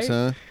for legs,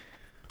 the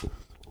huh?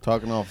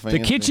 Talking all fancy.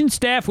 The kitchen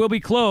staff will be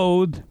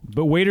clothed,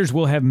 but waiters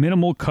will have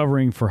minimal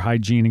covering for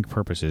hygienic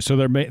purposes. So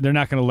they're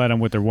not going to let them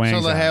with their wangs.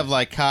 So they on. have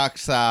like cock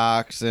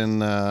socks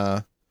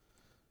and.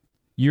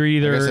 You're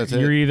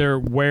either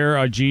wear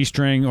a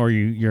G-string or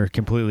you're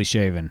completely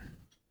shaven.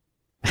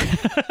 So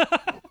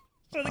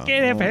they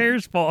can't have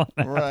hairs falling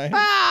out. Right.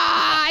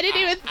 I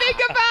didn't even think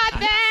about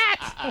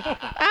that.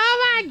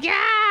 Oh my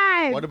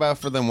god. What about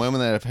for them women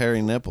that have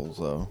hairy nipples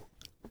though?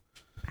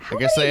 How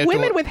many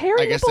women with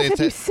hairy nipples have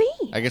you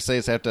seen? I guess they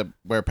just have to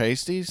wear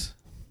pasties.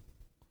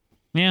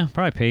 Yeah,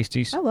 probably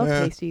pasties. I love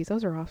pasties.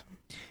 Those are awesome.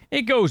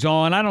 It goes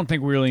on. I don't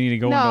think we really need to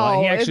go into that.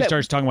 He actually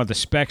starts talking about the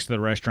specs of the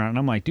restaurant, and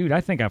I'm like, dude, I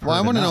think I've heard. Well,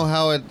 I want to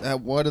know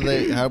what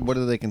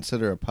do they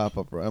consider a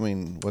pop-up? I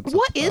mean,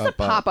 what is a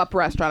pop-up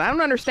restaurant? I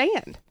don't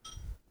understand.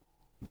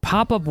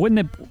 Pop-up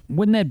wouldn't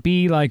that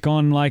be like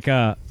on like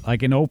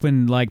an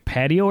open like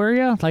patio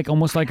area, like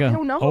almost like a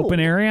open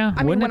area?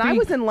 I mean, when I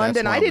was in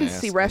London, I didn't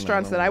see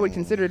restaurants that I would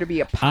consider to be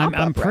a pop-up.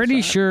 I'm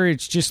pretty sure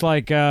it's just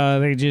like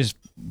they just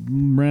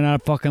rent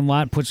out a fucking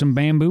lot, put some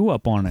bamboo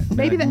up on it.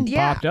 Maybe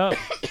popped up.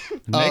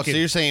 Oh, so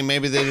you're saying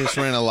maybe they just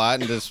rent a lot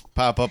and just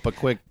pop up a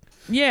quick.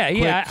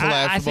 Yeah.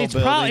 I think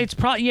it's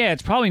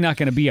probably not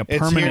going to be a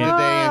permanent. It's here today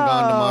and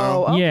gone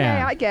tomorrow. Okay,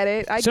 yeah, I get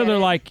it. They're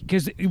like,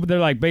 because they're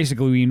like,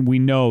 basically, we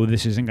know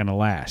this isn't going to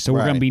last, so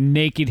we're going to be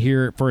naked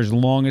here for as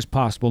long as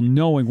possible,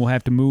 knowing we'll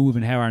have to move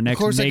and have our next. Of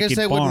course, naked I guess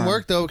that farm. wouldn't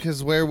work though,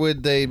 because where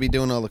would they be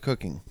doing all the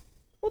cooking?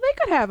 Well, they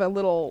could have a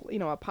little,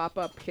 a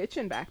pop-up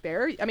kitchen back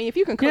there. I mean, if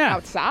you can cook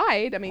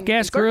outside, I mean,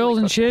 gas grills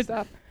and shit.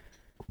 Stuff.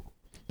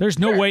 There's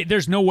no way.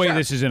 There's no way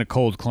this is in a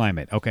cold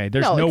climate. Okay,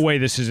 there's no way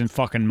this is in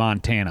fucking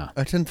Montana.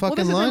 It's in fucking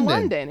this London. Is in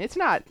London. It's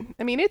not.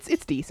 I mean, it's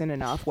decent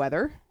enough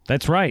weather.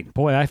 That's right.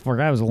 Boy, I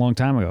forgot it was a long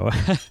time ago.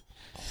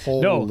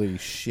 Holy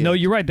shit! No,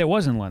 you're right. That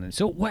was in London.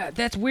 So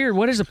that's weird.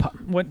 What is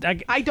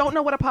I don't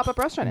know what a pop-up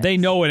restaurant is. They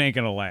know it ain't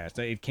gonna last.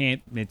 It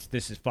can't.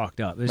 This is fucked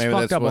up. It's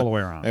fucked up all the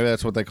way around. Maybe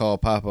that's what they call a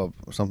pop-up,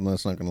 or something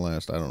that's not gonna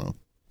last. I don't know.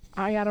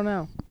 I don't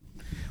know.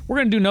 We're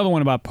gonna do another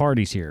one about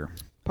parties here.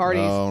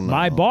 Parties. Oh, no.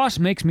 My boss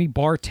makes me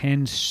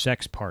bartend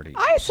sex parties.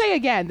 I say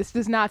again, this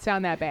does not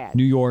sound that bad.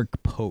 New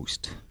York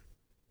Post.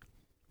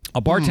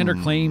 A bartender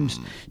claims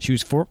she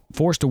was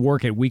forced to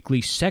work at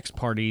weekly sex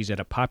parties at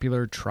a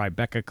popular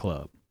Tribeca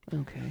club.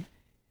 Okay.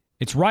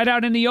 It's right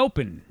out in the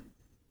open.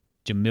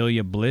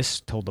 Jamelia Bliss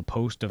told the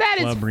Post of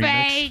Club Remix.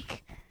 That is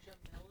fake.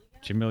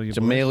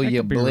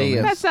 Jamelia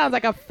Bliss. That sounds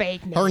like a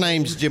fake name. Her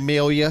name's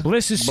Jamelia.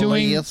 Bliss is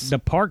suing the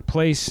Park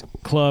Place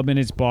Club and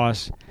its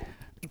boss,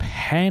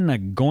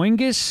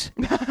 Panagoingus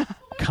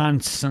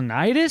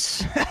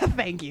Consonitis.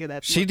 Thank you.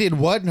 She did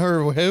what in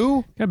her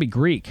who? Gotta be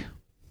Greek.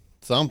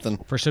 Something.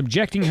 For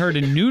subjecting her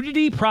to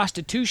nudity,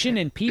 prostitution,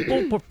 and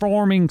people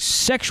performing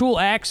sexual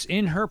acts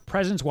in her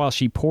presence while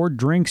she poured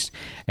drinks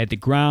at the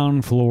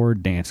ground floor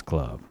dance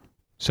club.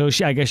 So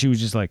I guess she was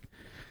just like,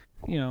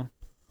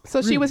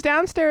 So she was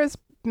downstairs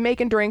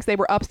making drinks. They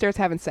were upstairs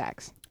having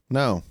sex.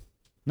 No,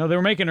 they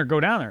were making her go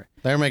down there.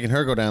 They were making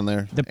her go down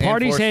there. The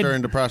parties forced her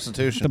into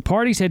prostitution. The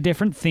parties had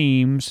different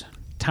themes,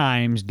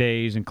 times,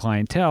 days, and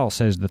clientele,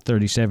 says the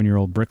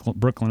 37-year-old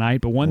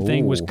Brooklynite. But one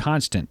thing was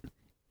constant.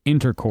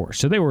 Intercourse.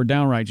 So they were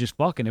downright just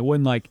fucking. It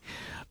wasn't like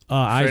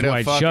eyes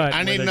wide shut.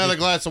 I need another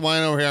glass of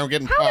wine over here. I'm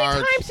getting parched. How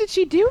many times did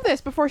she do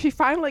this before she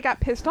finally got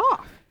pissed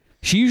off?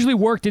 She usually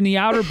worked in the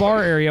outer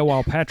bar area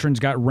while patrons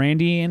got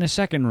randy in a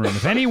second room.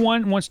 If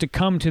anyone wants to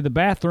come to the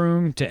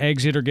bathroom to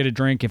exit or get a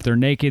drink, if they're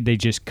naked, they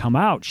just come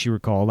out, she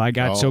recalled. I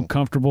got so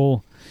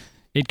comfortable.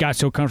 It got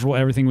so comfortable,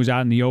 everything was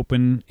out in the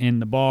open,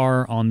 in the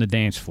bar, on the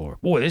dance floor.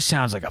 Boy, this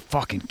sounds like a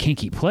fucking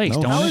kinky place,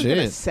 don't it? I was going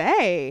to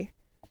say.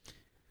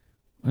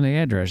 Where's the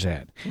address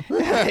at?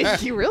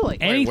 You really?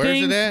 Wait,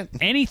 where's it at?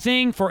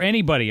 Anything for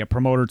anybody, a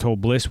promoter told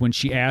Bliss when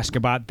she asked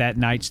about that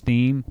night's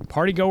theme.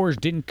 Partygoers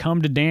didn't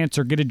come to dance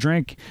or get a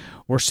drink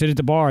or sit at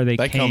the bar. They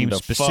came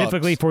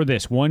specifically for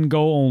this. One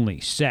goal only,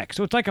 sex.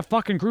 So it's like a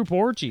fucking group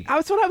orgy.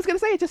 That's what I was going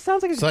to say. It just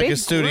sounds like it's like a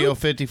Studio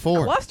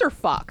 54.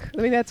 Clusterfuck.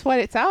 I mean, that's what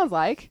it sounds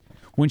like.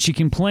 When she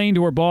complained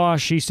to her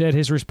boss, she said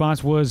his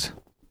response was,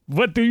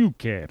 "What do you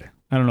care?"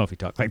 I don't know if he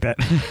talked like that.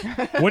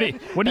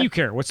 What do you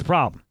care? What's the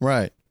problem?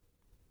 Right.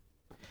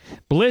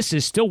 Bliss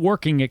is still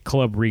working at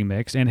Club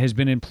Remix and has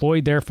been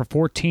employed there for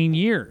 14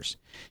 years.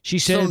 She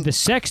said the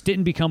sex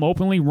didn't become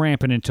openly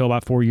rampant until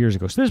about 4 years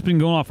ago. So this has been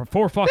going on for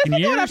 4 fucking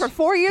years? This has been going on for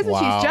 4 years and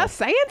she's just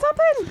saying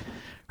something?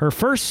 Her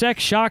first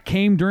sex shock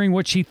came during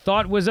what she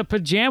thought was a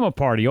pajama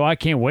party. Oh, I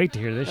can't wait to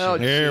hear this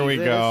shit. Here we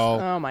go.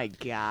 Oh, my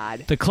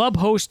God. The club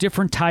hosts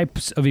different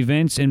types of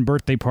events and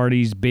birthday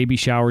parties, baby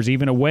showers,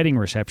 even a wedding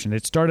reception.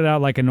 It started out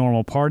like a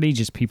normal party,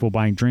 just people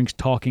buying drinks,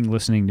 talking,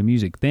 listening to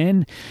music.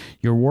 Then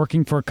you're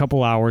working for a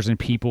couple hours and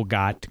people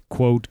got,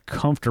 quote,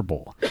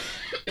 comfortable.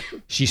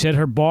 She said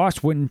her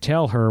boss wouldn't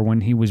tell her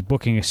when he was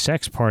booking a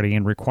sex party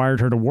and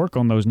required her to work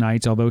on those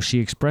nights, although she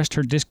expressed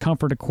her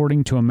discomfort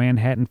according to a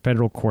Manhattan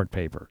federal court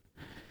paper.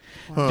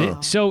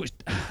 Huh. So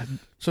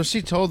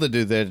she told the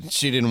dude that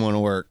she didn't want to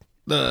work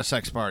the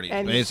sex party.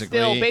 And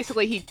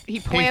basically, he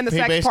planned the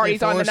sex basically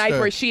parties on the forced night her.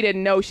 where she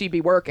didn't know she'd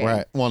be working.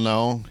 Right. Well,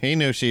 no, he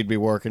knew she'd be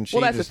working. She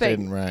That's just the thing.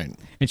 didn't. Right.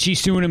 And she's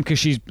suing him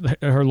because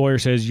her lawyer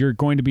says you're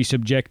going to be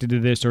subjected to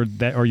this or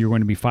that, or you're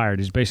going to be fired.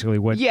 Is basically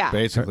what. Yeah.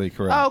 Basically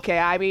correct. Okay.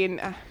 I mean,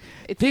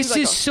 it This seems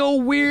like is so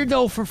weird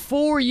though. For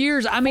 4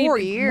 years, I mean, 4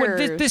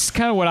 years. This is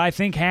kind of what I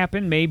think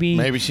happened. Maybe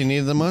she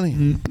needed the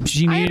money.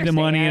 she needed the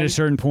money at a understand.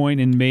 certain point,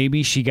 and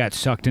maybe she got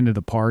sucked into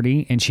the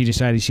party, and she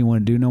decided she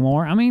wanted to do no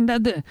more. I mean,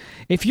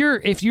 if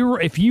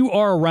you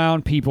are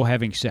around people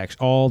having sex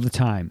all the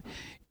time,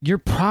 you're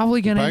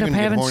probably going to end up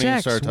having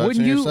sex,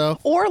 wouldn't you?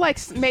 Yourself? or like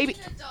maybe.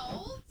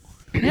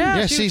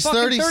 Yeah, she's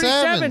fucking 37. So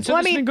Well, I this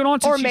has mean, been going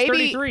on since or she's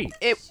maybe 33.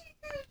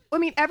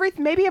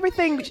 maybe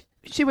everything.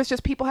 She was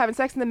just people having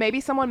sex, and then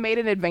maybe someone made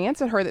an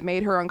advance at her that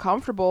made her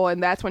uncomfortable,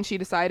 and that's when she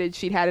decided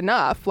she'd had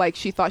enough. Like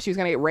she thought she was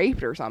going to get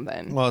raped or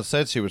something. Well, it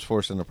said she was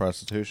forced into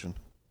prostitution.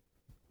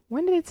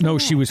 When did it say No,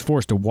 that? she was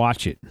forced to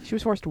watch it. She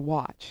was forced to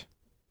watch.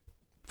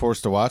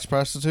 Forced to watch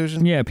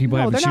prostitution? Yeah, people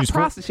No, have. they're She not was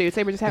prostitutes.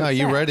 They were just having No, sex.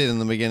 you read it in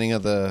the beginning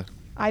of the.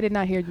 I did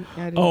not hear.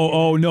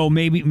 Oh no!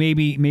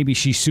 Maybe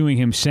she's suing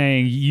him,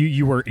 saying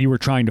you were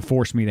trying to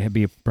force me to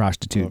be a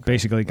prostitute,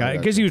 basically,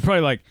 because he was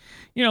probably like,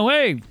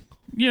 hey,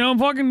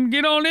 fucking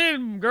get on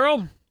in,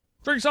 girl,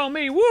 drinks on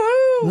me,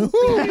 woohoo,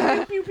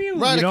 pew, pew, pew,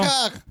 Right, a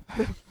cock.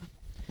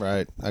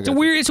 Right.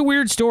 It's a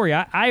weird story.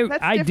 I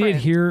did different.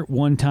 hear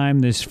one time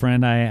this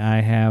friend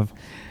I have,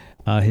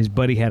 his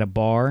buddy had a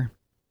bar,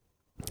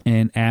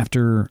 and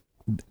after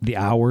the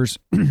hours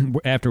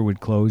after it would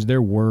close,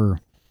 there were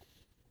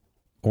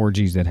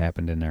orgies that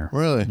happened in there.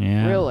 Really?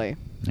 Yeah. Really?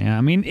 Yeah.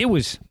 I mean, it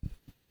wasn't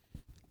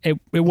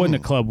a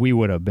club we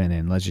would have been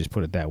in. Let's just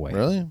put it that way.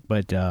 Really?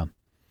 But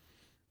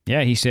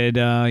yeah, he said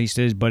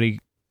his buddy,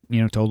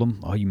 told him,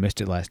 "Oh, you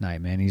missed it last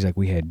night, man." He's like,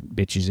 "We had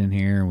bitches in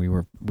here, and we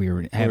were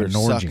having an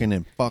orgy, sucking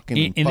and fucking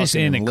and in this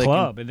fucking in and a licking.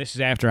 club, and this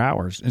is after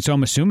hours." And so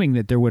I'm assuming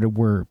that there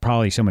were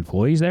probably some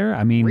employees there.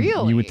 I mean,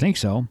 Really? you would think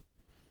so.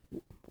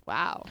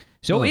 Wow.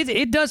 So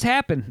it does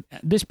happen.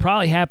 This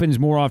probably happens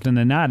more often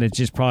than not. It's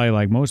just probably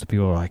like most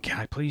people are like,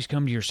 "God, please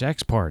come to your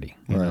sex party."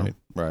 You know?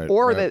 Right.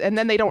 Or right. and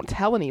then they don't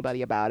tell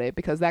anybody about it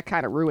because that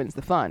kind of ruins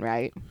the fun,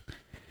 right?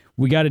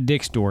 We got a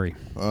dick story.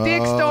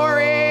 Dick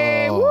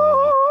story.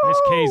 Woo! Miss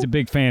K is a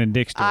big fan of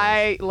dick stories.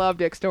 I love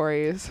dick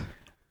stories.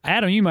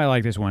 Adam, you might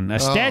like this one. A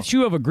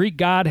statue of a Greek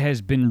god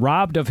has been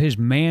robbed of his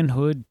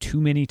manhood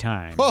too many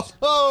times.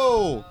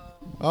 Oh,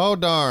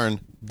 darn.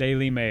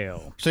 Daily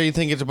Mail. So you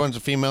think it's a bunch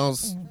of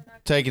females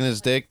taking his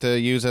dick to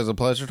use as a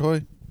pleasure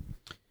toy?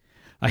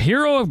 A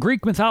hero of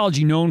Greek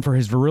mythology known for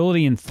his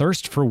virility and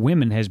thirst for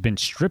women has been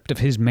stripped of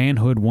his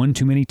manhood one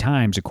too many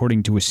times,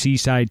 according to a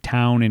seaside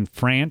town in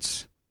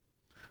France.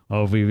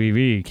 Oh,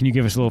 VVV. Can you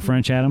give us a little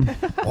French, Adam?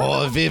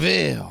 Oh,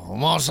 vive,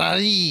 mon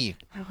chéri,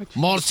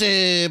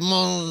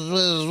 mon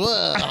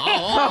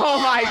Oh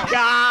my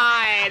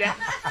God!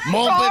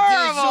 mon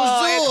Horrible! It's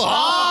petit chouchou,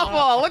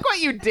 awful! Look what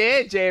you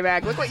did,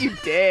 J-Mac. Look what you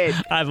did.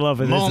 I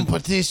love it. mon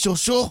petit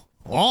chouchou.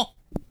 Oh,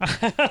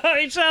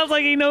 It sounds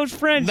like he knows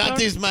French.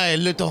 that is my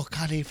little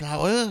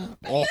cauliflower.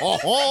 Oh, oh, oh.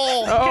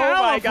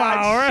 Oh my Cauliflower.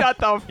 God! Shut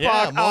the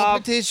Yeah, fuck mon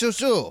up. petit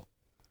chouchou.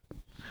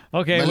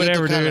 Okay, My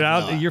whatever, little dude.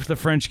 cauliflower. You're the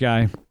French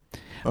guy.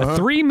 A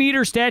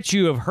 3-meter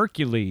statue of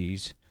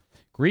Hercules,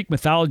 Greek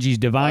mythology's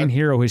divine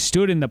hero, has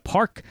stood in the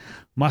Parc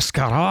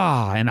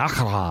Mascara in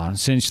Accra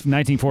since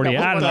 1948.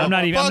 I don't know. I'm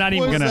not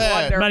even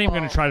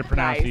gonna try to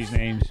pronounce Nice. these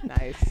names.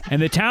 Nice.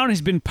 And the town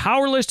has been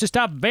powerless to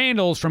stop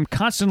vandals from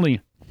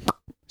constantly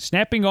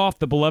snapping off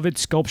the beloved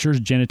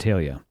sculpture's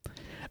genitalia.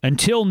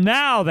 Until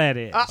now, that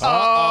is.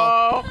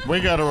 Oh.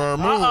 We got to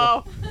remove.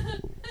 Oh.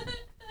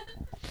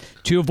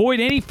 To avoid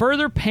any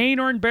further pain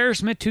or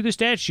embarrassment to the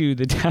statue,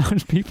 the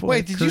townspeople.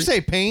 Wait, did you say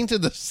pain to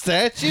the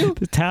statue?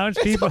 the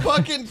townspeople? It's a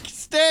fucking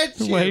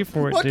statue. Wait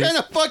for it, What dude. kind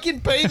of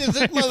fucking pain is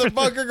this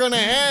motherfucker going to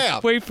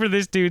have? Wait for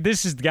this, dude.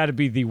 This has got to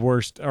be the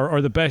worst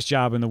or the best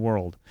job in the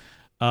world.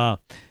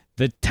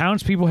 The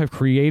townspeople have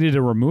created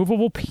a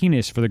removable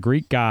penis for the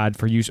Greek god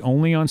for use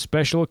only on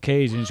special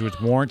occasions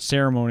which warrant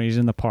ceremonies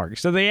in the park.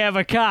 So they have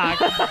a cock.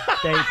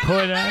 They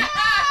put on.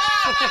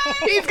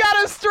 He's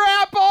got a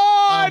strap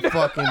on. I'm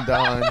fucking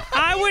done.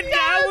 I would.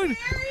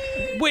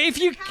 Wait, if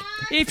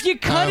you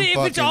cut I'm it, if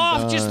it's fucking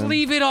off, just done.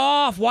 leave it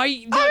off.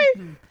 Why?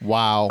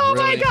 Wow. Oh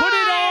my really?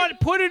 God.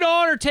 Put it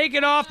on, or take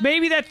it off.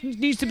 Maybe that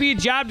needs to be a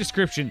job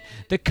description.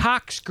 The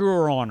cock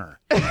screwer on her.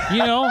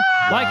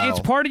 Like it's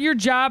part of your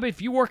job.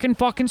 If you work in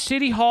fucking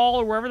City Hall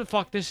or wherever the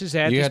fuck this is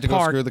at, You this have to go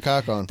park, screw the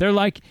cock on. they're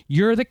like,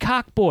 you're the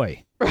cock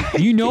boy.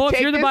 You know if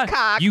Take you're the this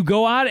cock. you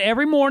go out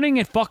every morning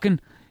at fucking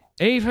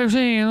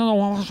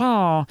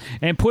 8:15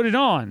 and put it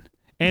on.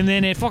 And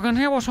then it fucking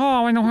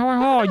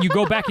you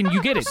go back and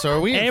you get it. So are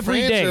we in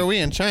every France day. or are we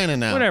in China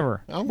now?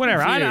 Whatever. I'm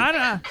Whatever.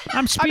 confused.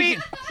 I'm speaking. I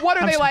mean, what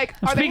are they like?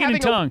 I'm Are they speaking in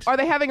having tongues. are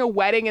they having a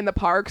wedding in the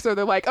park? So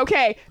they're like,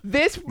 okay,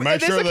 this in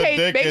Make this sure the occasion,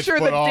 dick make is sure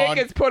put the on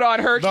dick is put on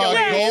Hercules.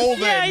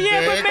 golden Yeah,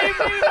 dick.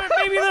 but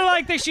maybe they're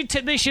like they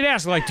should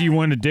ask like, do you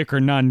want a dick or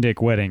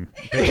non-dick wedding?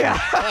 We're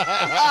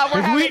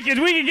We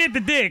can get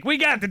the dick. We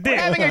got the dick.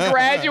 having a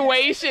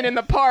graduation in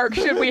the park.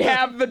 Should we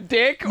have the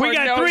dick or We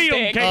got no 3 of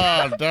 'em, dick?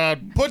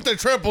 Kate. Put the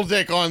triple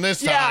dick on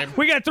this Yeah. time.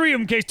 We got 3 of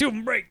them in case 2 of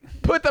them break.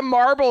 Put the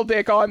marble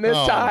dick on this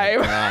Oh,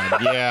 time.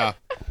 God, yeah.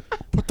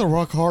 Put the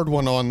rock hard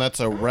one on that's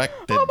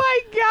erected. Oh my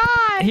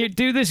god! Here,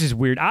 dude, this is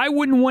weird. I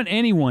wouldn't want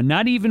anyone,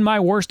 not even my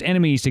worst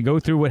enemies, to go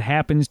through what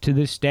happens to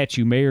this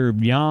statue. Mayor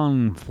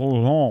Jan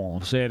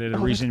Follon said at a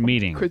recent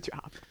meeting. Good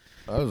job.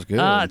 That was good.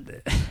 That's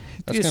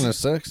this- kind of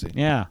sexy.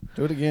 Yeah.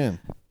 Do it again.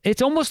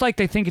 It's almost like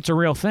they think it's a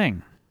real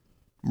thing.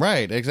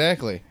 Right,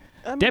 exactly.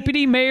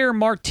 Deputy Mayor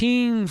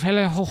Martine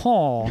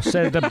Follon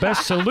said the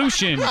best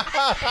solution.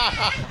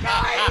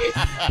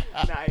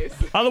 Nice.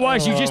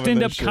 Otherwise, you Oh, just but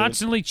end that up shit.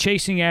 constantly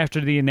chasing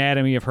after the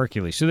anatomy of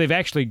Hercules. So they've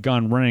actually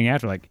gone running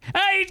after, like,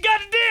 hey, he's got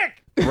a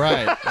dick!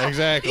 Right,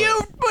 exactly. You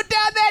put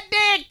down that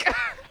dick.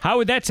 How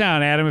would that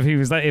sound, Adam? If he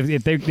was like,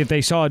 if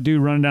they saw a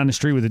dude running down the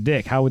street with a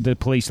dick, how would the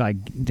police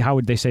how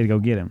would they say to go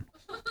get him?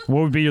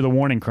 What would be the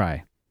warning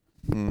cry?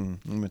 Let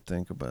me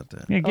think about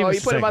that. Yeah, give Oh, us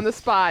you a put him second. on the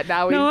spot.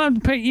 Now we. No,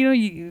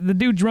 the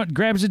dude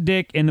grabs a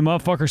dick and the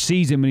motherfucker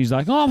sees him and he's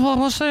like, oh,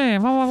 what's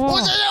that?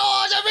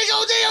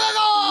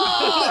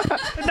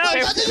 Now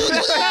he's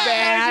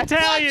Bad.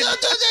 Italian.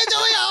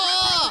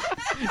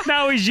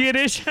 Now he's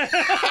Yiddish. I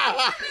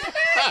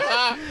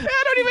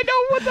don't even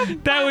know what the.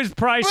 That was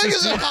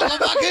priceless.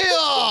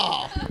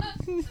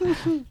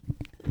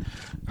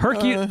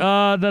 Hercules.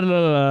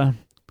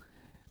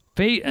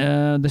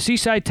 The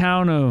seaside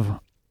town of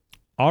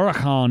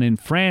Arcachon in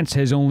France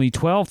has only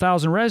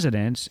 12,000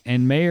 residents,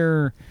 and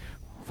Mayor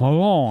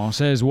Follon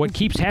says what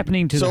keeps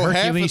happening to So the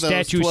half Hercules of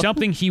those statue is 12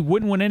 something he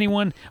wouldn't want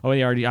anyone. Oh,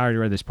 I already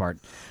read this part.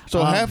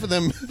 So half of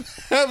them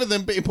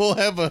people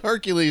have a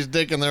Hercules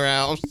dick in their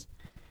house.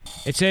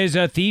 It says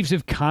thieves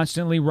have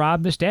constantly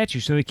robbed the statue,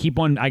 so they keep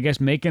on, I guess,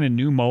 making a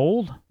new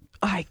mold.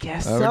 I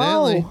guess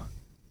Evidently. so.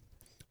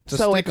 To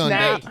So stick it's on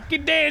now- dick.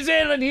 Get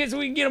Denzel in here so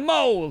we can get a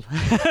mold.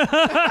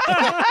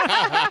 I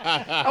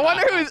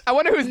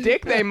wonder whose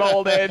dick they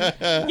molded.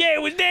 Yeah,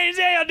 it was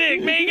Denzel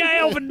dick, man. You got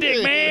elephant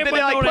dick, man. Did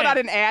they like put out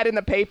an ad in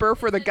the paper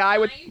for the guy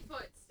with?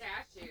 9-foot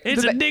statue.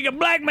 It's a dick a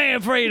black man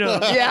afraid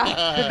of.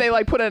 Yeah. Did they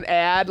like put an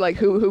ad like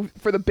who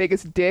for the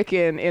biggest dick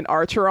in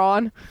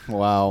Archeron?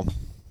 Wow.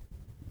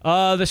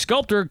 The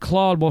sculptor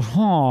Claude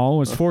Bouchon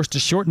was forced to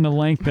shorten the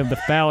length of the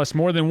phallus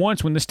more than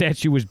once when the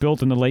statue was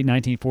built in the late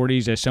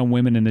 1940s, as some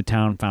women in the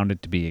town found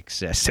it to be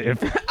excessive.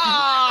 Come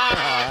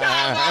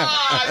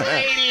on,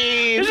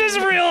 ladies. This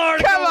is a real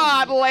article. Come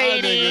on, I think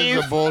ladies.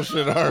 it's a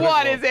bullshit article.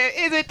 What is it?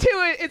 Is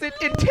it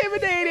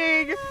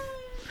intimidating?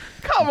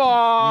 Come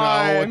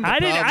on. No, I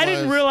didn't Problem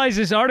is- realize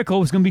this article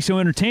was going to be so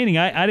entertaining.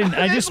 I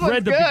This just looks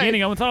read the good.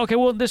 beginning. I thought, okay,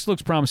 well, this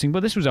looks promising,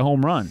 but this was a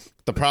home run.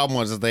 The problem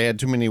was that they had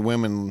too many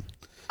women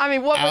I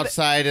mean, what was it?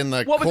 outside in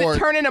the What was court. it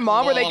turning them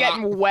on? Were they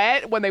getting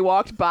wet when they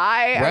walked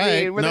by? Right.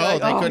 I mean, were no,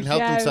 like, they oh, couldn't help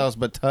yes. themselves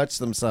but touch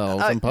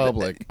themselves in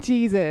public.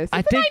 Jesus. I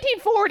It's think- the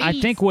 1940s. I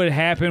think what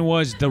happened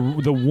was the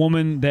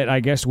woman that I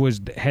guess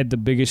had the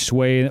biggest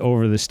sway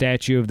over the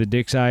statue of the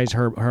dick size.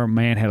 Her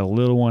man had a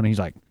little one.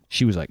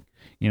 She was like,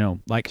 you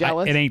know, like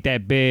Jealous? it ain't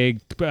that big.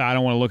 But I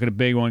don't want to look at a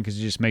big one because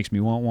it just makes me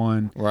want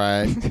one.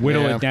 Right.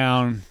 Whittle Yeah. it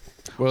down.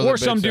 Well, Or the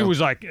some bitch dude out. was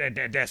like,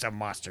 That's a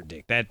monster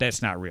dick.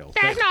 That's not real.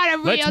 That's not a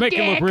real Let's make it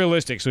look dick."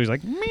 realistic." So he's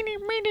like, "Meanie,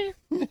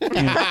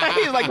 meanie."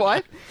 He's like,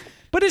 what?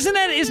 But isn't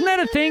that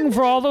a thing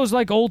for all those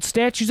like old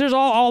statues? There's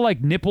all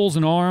like nipples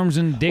and arms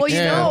and dicks. Well, you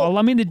know-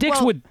 I mean, the dicks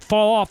well- would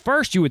fall off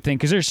first, you would think,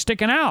 because they're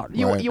sticking out.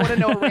 You Right. want to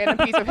know a random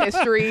piece of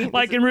history?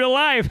 Like in real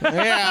life.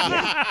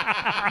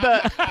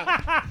 Yeah.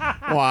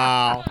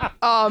 Wow.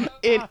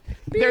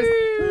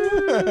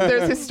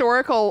 There's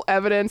historical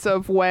evidence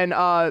of when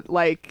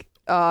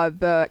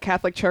the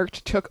Catholic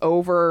Church took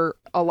over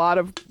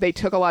they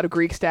took a lot of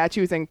Greek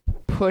statues and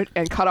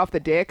cut off the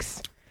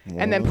dicks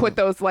and then put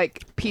those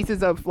like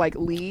pieces of like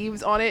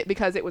leaves on it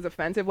because it was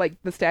offensive. Like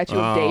the statue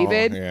of Oh,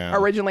 David yeah.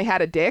 originally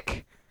had a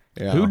dick.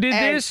 Yeah. Who did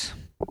And- this?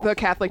 The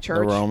Catholic The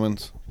Church.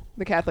 Romans.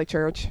 The Catholic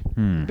Church,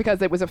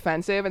 because it was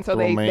offensive, and so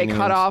they Romanians.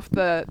 cut off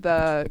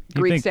the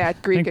You Greek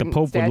think, Greek think the and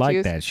Pope statues. would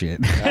like that shit.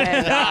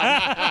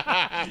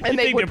 And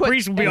they think would the put,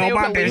 priest would be and all they would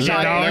about put this leaves shit,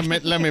 on dog?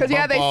 it. Let me Because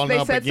bump on they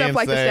up said stuff against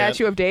like the that.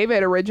 statue of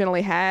David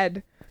originally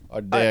had A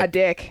a dick.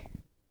 dick,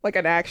 like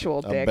an actual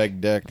A dick.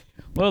 big dick.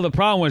 Well, the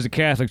problem was the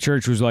Catholic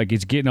Church was like,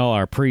 it's getting all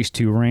our priests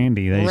too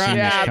randy. They Right. seem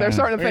Yeah, to they're kinda-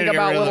 starting to We think need to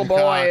get about rid of little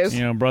them cocks. boys.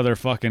 You know, brother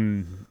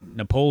fucking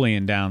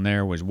Napoleon down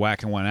there was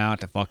whacking one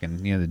out to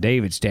fucking, the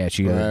David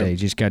statue the other day.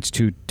 Just got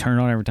to turn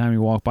on every time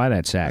you walk by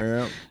that sack.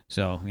 Yeah.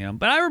 So,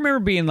 but I remember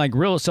being like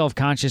real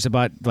self-conscious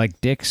about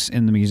like dicks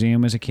in the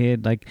museum as a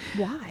kid. Like,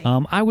 why?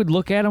 I would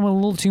look at them a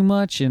little too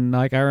much, and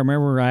like I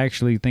remember I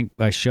actually think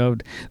I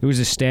shoved. There was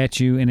a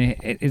statue, and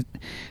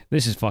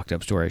this is a fucked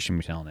up story. I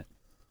shouldn't be telling it.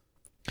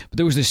 But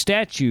there was this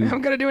statue.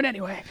 I'm gonna do it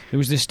anyway. There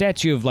was this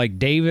statue of like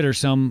David or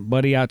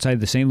somebody outside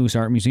the St. Louis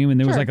Art Museum, and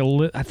there was like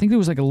I think there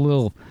was like a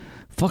little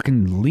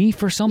fucking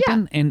leaf or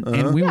something, and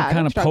we were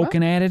kind of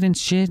poking at it and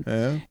shit,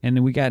 and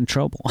then we got in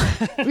trouble. You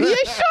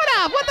shut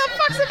up! What the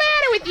fuck's the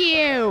matter with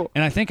you?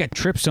 And I think I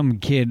tripped some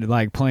kid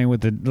like playing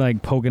with the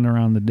like poking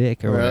around the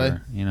dick or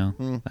whatever.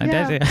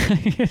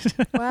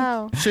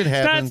 Wow. Shit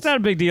happens. It's not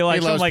a big deal.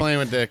 Like, he loves playing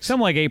with dicks. Some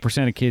like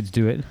 8% of kids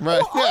do it.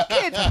 Right. Well, all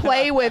kids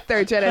play with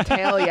their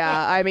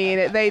genitalia. I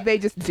mean, they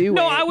just do it.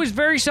 No, I was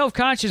very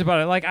self-conscious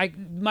about it. Like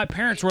my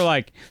parents were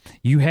like,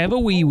 "You have a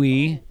wee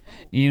wee."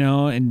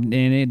 And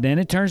then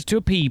it turns to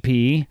a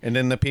pee-pee. And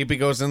then the pee-pee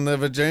goes in the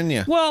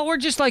Virginia. Well, we're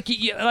just like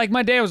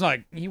my dad was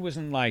like, he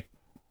wasn't like,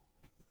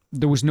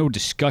 there was no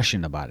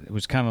discussion about it. It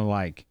was kind of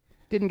like,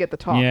 didn't get the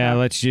talk. Yeah,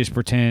 let's just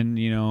pretend,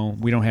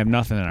 we don't have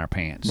nothing in our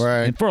pants.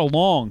 Right. And for a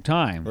long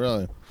time.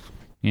 Really?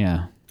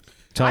 Yeah.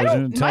 Until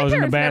I was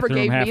in the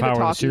bathroom half hour with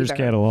the Sears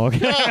catalog.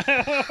 What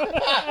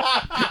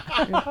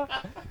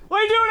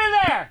are you doing in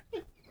there?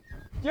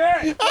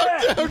 Yeah.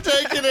 I'm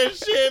taking a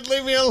shit.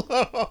 Leave me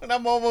alone.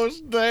 I'm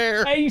almost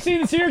there. Hey, you see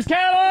the Sears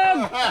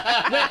catalog? You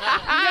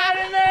got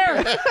in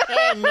there?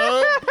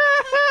 No.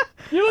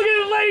 You look at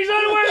the ladies'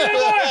 underwear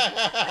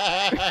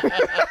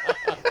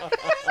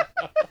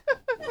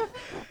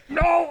anymore?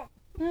 No.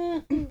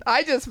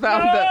 I just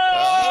found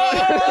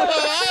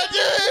I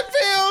didn't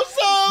feel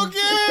so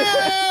good.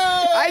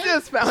 I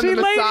just found a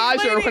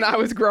massager when I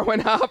was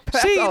growing up.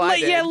 That's all I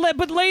did.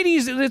 But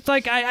ladies, it's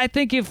like I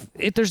think if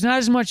there's not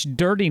as much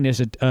dirtiness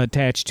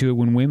attached to it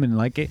when women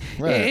like it,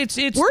 it's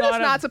we're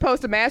just not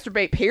supposed to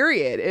masturbate.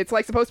 Period. It's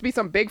like supposed to be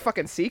some big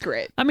fucking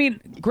secret. I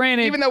mean,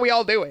 granted, even though we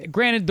all do it.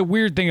 Granted, the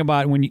weird thing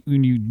about when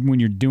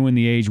you're doing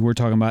the age we're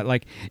talking about,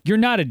 like you're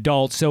not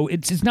adult, so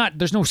it's not.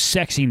 There's no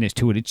sexiness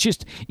to it. It's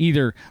just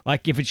either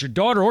like if it's your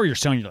daughter or your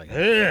son, you're like,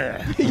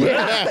 ugh,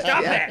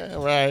 stop that,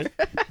 right?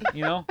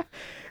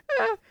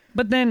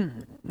 But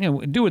then,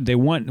 do what they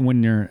want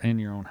when you're in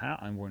your own house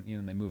and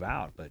when they move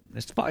out. But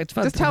it's fun.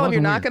 Just tell them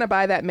you're not going to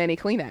buy that many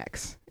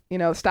Kleenex.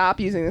 Stop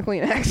using the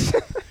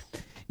Kleenex.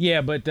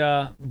 Yeah, but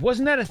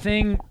wasn't that a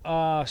thing?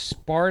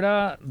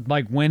 Sparta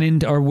went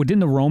into, or didn't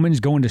the Romans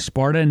go into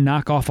Sparta and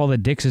knock off all the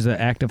dicks as an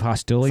act of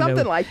hostility?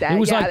 Something like that. It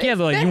was like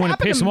you want to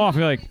piss them off.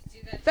 You're like,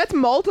 that's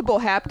multiple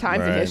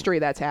times in history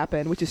that's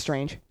happened, which is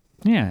strange.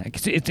 Yeah,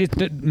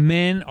 it's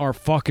men are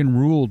fucking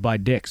ruled by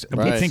dicks.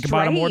 Right. We think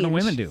about it more than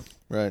women do.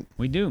 Right.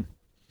 We do.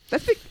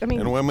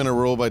 And women are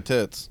ruled by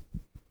tits.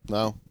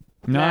 No.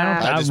 No,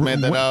 I just made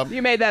that up.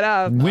 You made that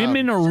up.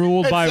 Women are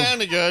ruled by. It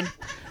sounded good.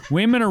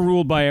 Women are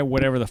ruled by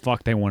whatever the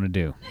fuck they want to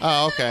do.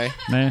 Oh, okay.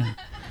 I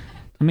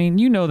mean,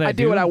 you know that. I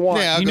do what I want.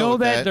 Yeah, you know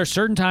that there's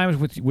certain times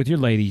with your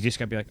lady, you just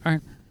gotta be like, all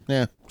right.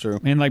 Yeah, true.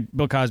 And like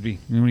Bill Cosby,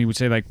 when he would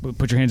say like,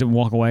 put your hands up and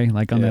walk away,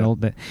 like on that old.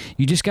 That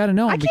you just got to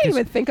know. I can't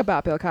even think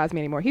about Bill Cosby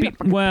anymore. He's a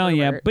fucking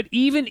pervert. But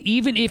even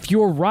if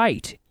you're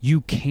right, you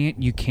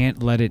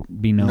can't let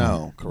it be known.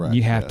 No, correct.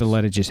 You have to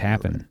let it just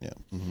happen. Correct.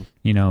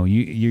 Yeah.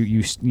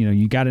 Mm-hmm.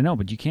 You got to know,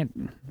 but you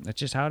can't. That's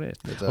just how it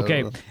is.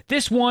 Okay,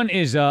 this one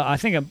is I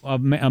think a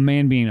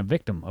man being a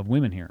victim of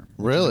women here.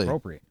 Really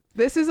appropriate.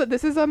 This is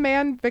a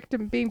man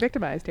being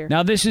victimized here.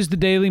 Now this is the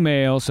Daily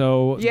Mail,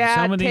 so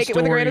some of these take stories, it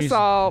with a grain of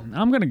salt.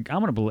 I'm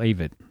gonna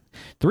believe it.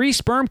 3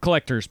 sperm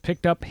collectors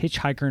picked up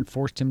hitchhiker and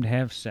forced him to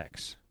have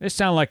sex. This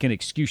sounds like an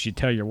excuse you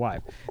tell your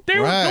wife. They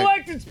were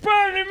collecting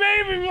sperm and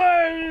made me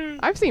blood.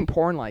 I've seen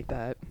porn like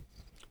that.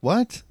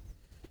 What?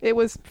 It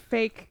was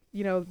fake,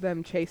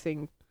 them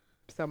chasing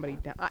somebody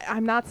down.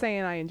 I'm not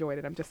saying I enjoyed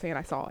it. I'm just saying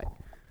I saw it.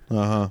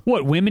 Uh-huh.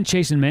 What, women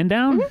chasing men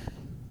down? Mm-hmm.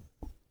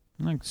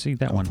 I can see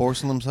that one.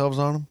 Forcing themselves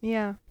on him?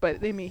 Yeah,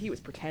 but I mean, he was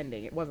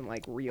pretending. It wasn't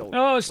like real.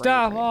 Oh,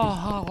 stop.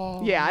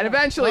 Oh. Yeah, and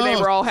eventually they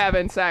were all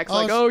having sex.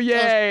 Like,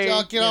 yay.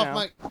 Get off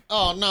my...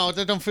 Oh, no,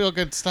 that don't feel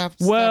good. Stop.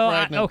 Well,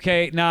 stop right now.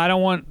 okay. No, I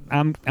don't want...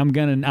 I'm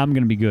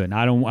gonna be good.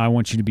 I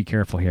want you to be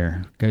careful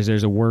here because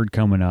there's a word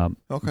coming up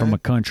from a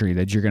country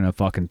that you're gonna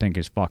fucking think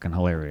is fucking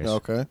hilarious.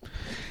 Okay.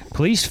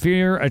 Police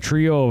fear a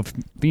trio of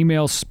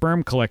female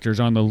sperm collectors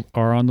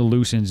are on the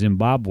loose in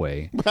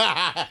Zimbabwe.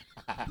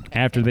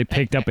 After they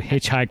picked up a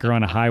hitchhiker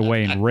on a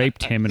highway and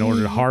raped him in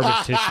order to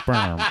harvest his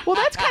sperm. Well,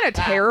 that's kind of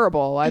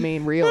terrible. I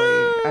mean,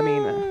 really. I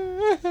mean...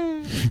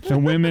 The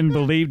women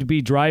believed to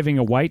be driving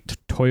a white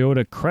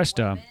Toyota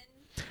Cresta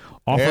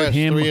offered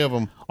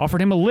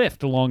him a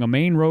lift along a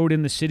main road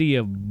in the city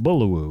of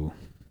Bulawayo.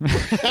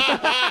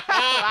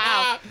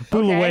 Wow.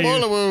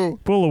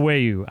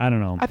 Bulawayo. I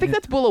don't know. I think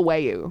that's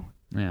Bulawayo.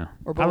 Yeah.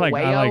 Or I like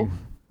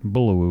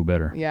Bulawayo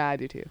better. Yeah, I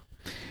do too.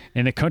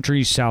 in the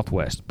country's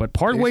southwest. But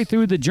partway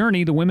through the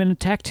journey, the women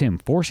attacked him,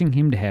 forcing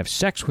him to have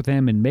sex with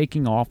them and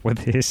making off with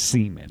his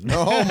semen.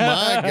 Oh,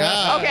 my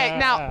God. Okay,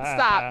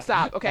 now,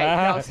 stop. Okay,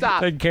 no,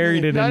 stop. They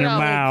carried it in their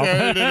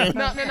mouth.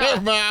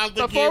 No.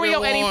 Before we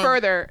go any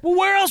further. Well,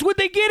 where else would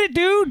they get it,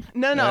 dude?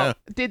 No. Yeah.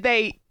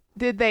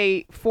 Did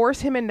they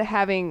force him into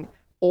having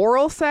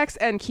oral sex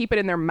and keep it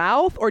in their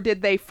mouth, or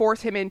did they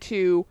force him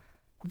into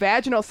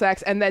vaginal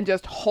sex and then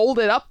just hold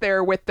it up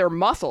there with their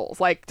muscles,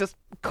 like just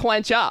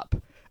clench up?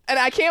 And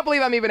I can't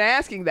believe I'm even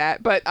asking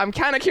that, but I'm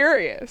kind of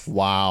curious.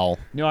 Wow.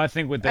 No, I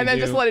think what they And then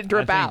do, just let it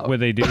drip out. What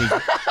they do is...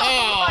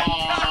 Oh,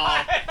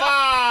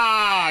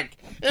 fuck.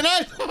 And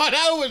I thought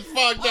I was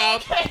fucked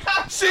up.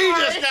 She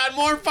just got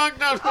more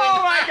fucked up.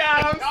 Oh my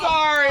God, I'm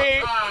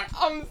sorry.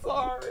 I'm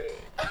sorry.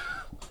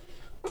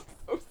 I'm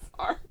so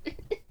sorry.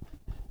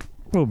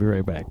 We'll be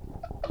right back.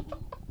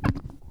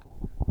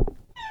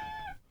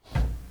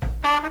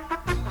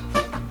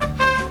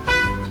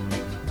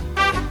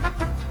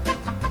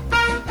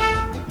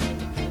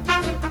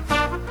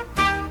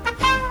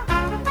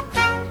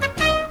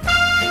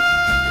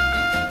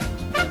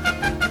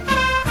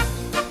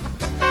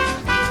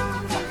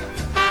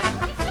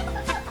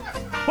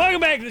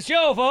 Welcome back to the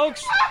show,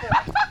 folks.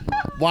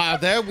 Wow,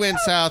 that went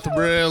south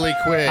really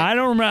quick. I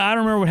don't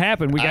remember what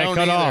happened. We got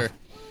cut off.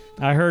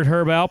 I heard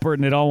Herb Alpert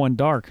and it all went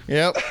dark.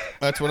 Yep,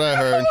 that's what I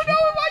heard. Oh no,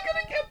 am I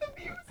gonna get the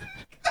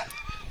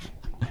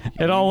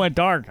music? It all went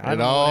dark.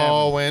 It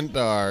all went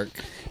dark.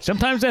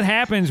 Sometimes that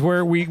happens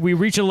where we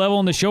reach a level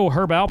in the show,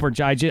 Herb Alpert,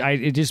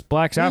 it just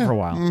blacks out for a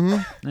while.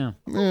 Mm-hmm.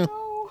 Yeah.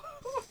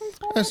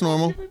 That's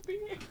normal.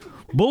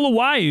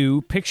 Bulawayo,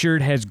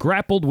 pictured, has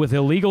grappled with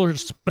illegal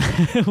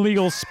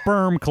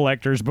sperm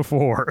collectors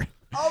before.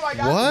 Oh my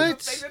God! What?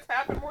 This is a thing that's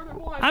happened more than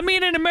once. I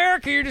mean, in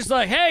America, you're just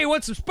like, hey,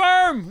 what's some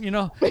sperm? You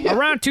know,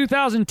 around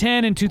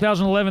 2010 and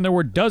 2011, there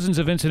were dozens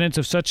of incidents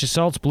of such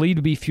assaults believed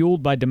to be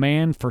fueled by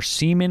demand for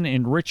semen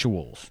and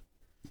rituals.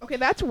 Okay,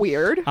 that's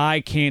weird.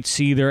 I can't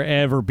see there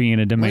ever being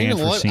a demand You know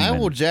for what? semen. I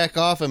will jack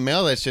off and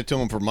mail that shit to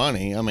them for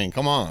money. I mean,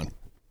 come on.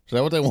 Is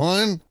that what they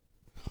want?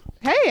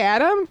 Hey,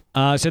 Adam.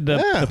 Said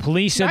the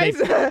police said Nice.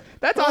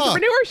 That's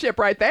entrepreneurship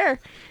right there.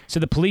 So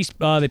the police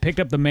they picked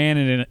up the man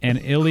in an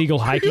illegal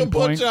hiking A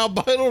bunch point. of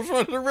albinos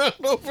running around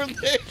over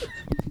there.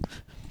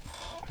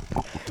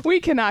 We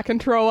cannot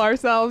control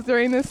ourselves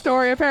during this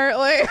story,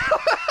 apparently.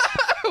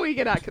 We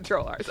cannot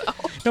control ourselves.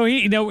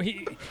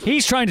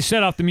 He's trying to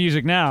set off the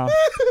music now.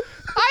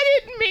 I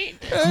didn't mean.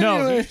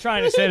 No, he's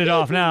trying to set it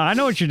off now. I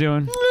know what you're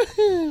doing.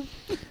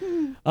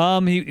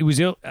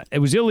 It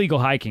was illegal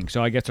hiking,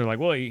 so I guess they're like,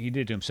 well, he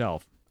did it to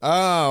himself.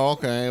 Oh,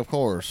 okay, of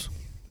course.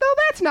 No,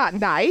 that's not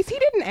nice. He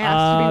didn't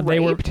ask to be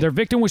raped. Their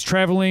victim was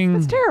traveling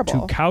That's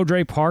terrible. to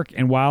Cowdray Park,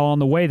 and while on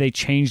the way, they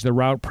changed the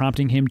route,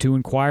 prompting him to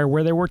inquire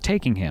where they were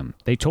taking him.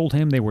 They told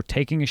him they were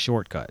taking a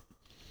shortcut.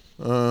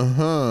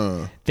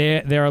 Uh-huh.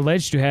 They're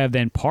alleged to have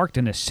then parked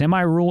in a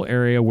semi-rural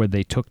area where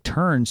they took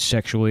turns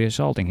sexually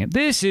assaulting him.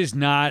 This is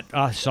not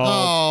assault.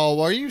 Oh,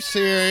 are you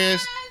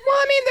serious? Well,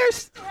 I mean,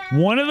 there's.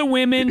 One of the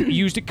women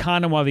used a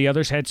condom while the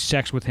others had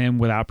sex with him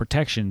without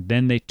protection.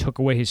 Then they took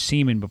away his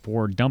semen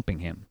before dumping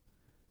him.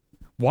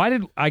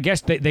 I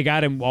guess they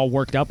got him all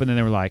worked up, and then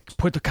they were like,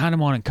 put the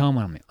condom on and come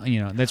on me.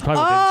 You know, that's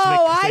probably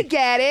I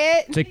get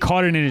it. They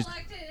caught it in his...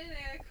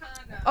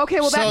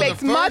 Okay, well, that So makes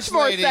the much first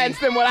more lady- sense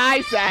than what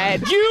I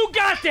said. You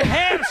got to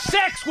have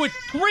sex with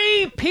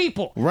 3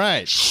 people.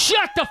 Right.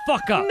 Shut the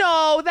fuck up.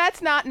 No,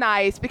 that's not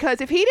nice, because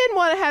if he didn't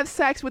want to have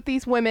sex with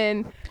these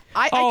women,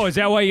 Is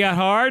that why you got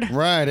hard?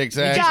 Right,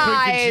 exactly.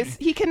 guys,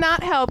 he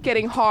cannot help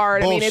getting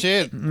hard.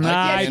 Bullshit.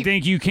 I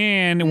think you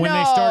can when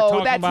they start No,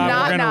 talking that's about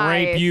not we're going to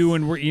rape nice. you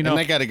and And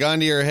they got a gun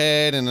to your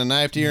head and a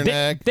knife to your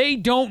neck. They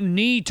don't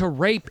need to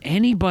rape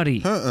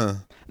anybody.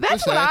 That's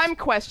Just what ask- I'm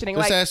questioning.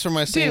 just Like, ask for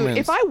my dude, semen.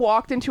 if I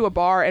walked into a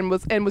bar and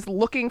was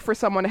looking for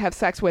someone to have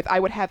sex with, I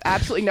would have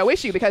absolutely no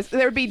issue, because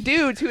there would be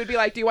dudes who would be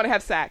like, "Do you want to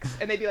have sex?"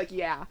 And they'd be like,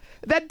 "Yeah."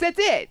 That's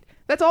it.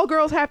 That's all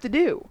girls have to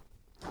do.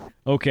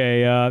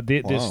 Okay,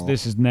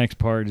 this is next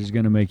part is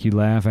going to make you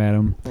laugh,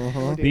 Adam.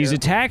 These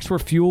attacks were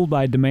fueled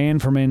by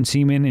demand for men's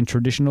semen in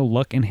traditional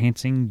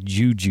luck-enhancing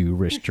juju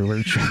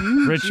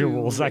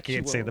rituals. I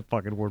can't say the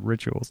fucking word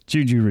rituals.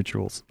 Juju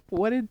rituals.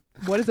 What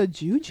is a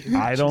juju?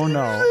 I don't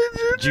know.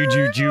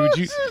 Juju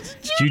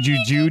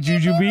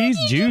bees?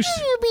 Juice?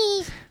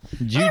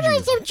 Juju.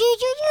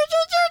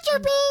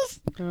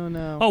 Oh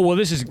no. Oh, well,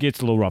 gets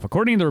a little rough.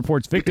 According to the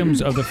reports,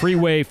 victims of the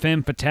freeway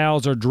femme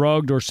fatales are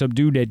drugged or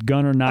subdued at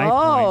gun or knife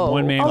point.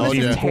 One man was this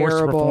even is forced to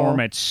terrible. perform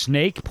at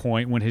Snake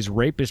Point when his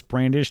rapist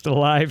brandished a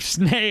live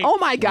snake. Oh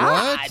my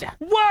God.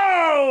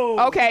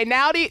 Whoa! Okay,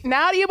 now do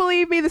you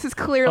believe me? This is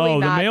clearly Oh,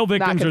 not. the male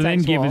victims not are then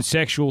consensual. given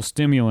sexual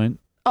stimulant,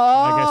 Oh,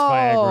 I guess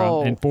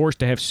Viagra, and forced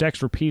to have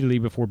sex repeatedly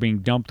before being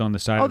dumped on the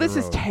side of the road.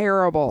 this is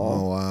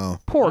terrible. Oh, wow.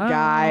 Poor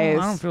guys.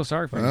 I don't feel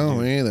sorry for I them.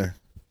 don't either.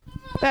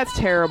 That's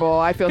terrible.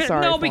 I feel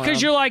sorry. No, for because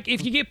him. you're like,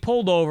 if you get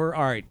pulled over,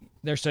 all right,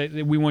 they're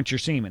saying we want your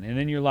semen, and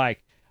then you're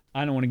like,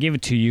 I don't want to give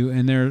it to you,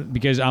 and they're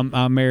because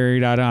I'm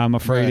married, I'm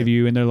afraid of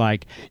you, and they're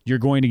like, you're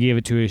going to give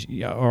it to us,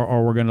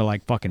 or we're gonna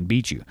like fucking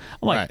beat you.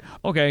 I'm like,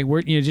 okay,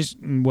 we're just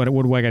what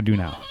do I gotta do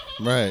now?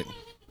 Right.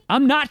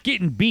 I'm not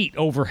getting beat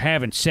over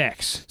having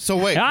sex. So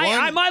wait,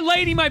 my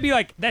lady might be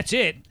like, that's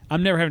it.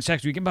 I'm never having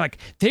sex with you. But like,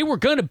 they were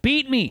gonna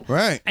beat me,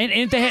 right? And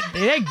if they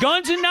had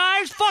guns and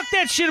knives, fuck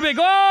that shit. I'd be like,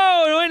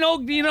 oh,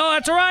 no,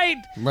 that's all right.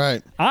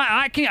 Right.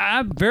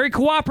 I'm very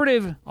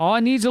cooperative. All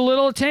I need is a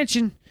little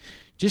attention.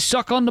 Just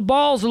suck on the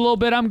balls a little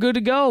bit. I'm good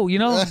to go.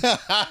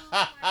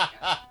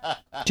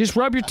 Just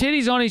rub your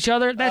titties on each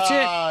other. That's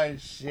it. Oh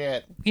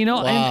shit.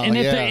 Wow, and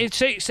if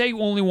they say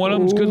only one of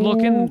them's good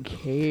looking,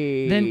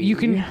 then you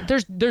can.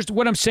 There's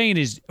what I'm saying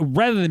is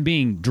rather than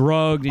being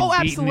drugged and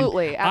beaten,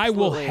 absolutely. I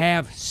will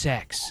have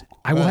sex.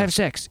 I will have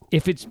sex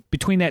if it's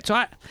between that.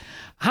 So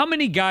how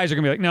many guys are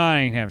gonna be like, no,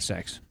 I ain't having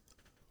sex?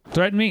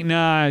 Threaten me?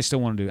 Nah, I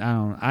still want to do it. I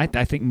don't.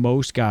 I think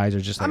most guys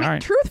are just like, all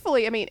right.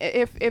 Truthfully,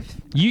 if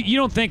you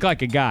don't think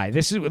like a guy.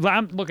 This is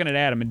I'm looking at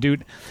Adam and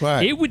dude.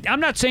 Right. It would.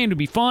 I'm not saying to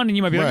be fun, and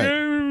you might be like,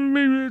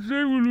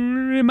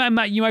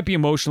 you might be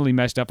emotionally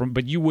messed up,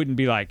 but you wouldn't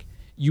be like,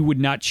 you would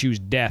not choose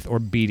death or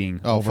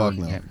beating. Oh over fuck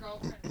no. him.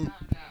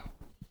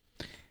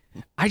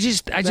 I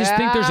just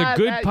think there's a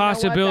good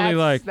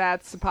possibility.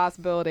 That's a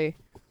possibility.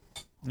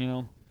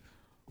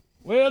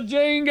 Well,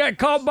 Jane got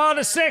caught by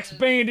the sex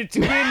bandits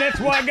again. That's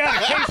why I got a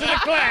case of the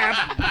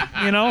clap.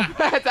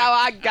 That's how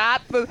I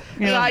got the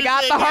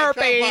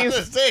herpes.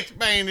 The sex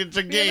bandits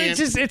again.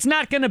 It's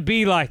not going to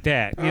be like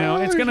that.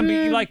 It's going to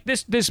be like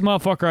this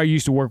motherfucker I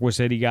used to work with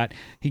said he got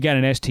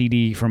an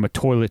STD from a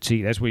toilet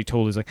seat. That's what he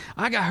told us. Like,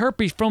 I got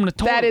herpes from the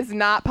toilet. That is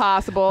not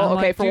possible. I'm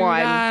okay, like, for one.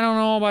 I don't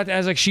know about that. I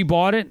was like, she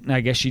bought it.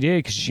 I guess she did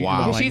because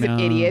she's an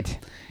idiot.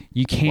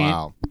 You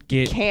can't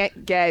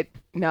get.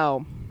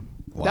 No.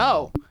 Wow.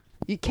 No.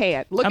 You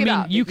can't. Look it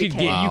up. You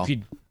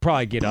could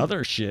probably get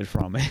other shit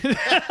from it.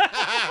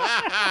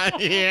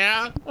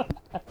 Yeah.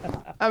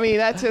 I mean,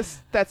 that's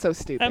so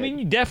stupid. I mean,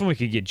 you definitely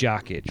could get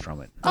jock itch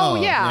from it.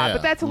 Oh yeah,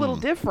 but that's a little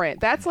different.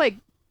 That's like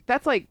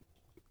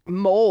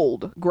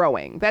mold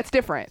growing. That's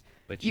different.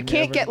 But you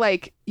can't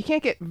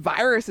get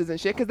viruses and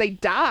shit because they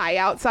die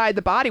outside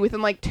the body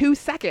within like 2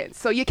 seconds.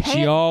 So you can't.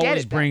 She always get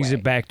it brings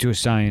it back to a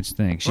science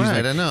thing. She's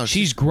right, like, I know.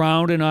 She's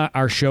grounding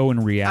our show in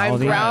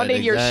reality. I'm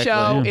grounding your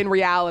show in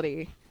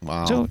reality.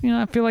 Wow. So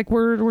I feel like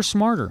we're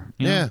smarter.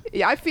 Yeah.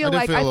 Yeah, I feel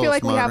like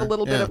we have a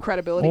little bit of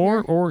credibility.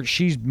 Or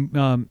she's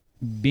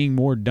being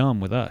more dumb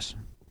with us.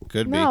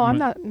 Could be. No, I'm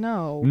not.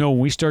 No. No,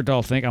 when we start to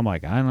all think, I'm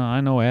like, I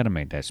know Adam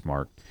ain't that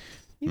smart.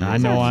 I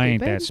know I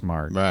ain't that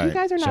smart. Right. You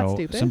guys are not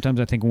stupid. Sometimes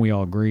I think when we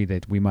all agree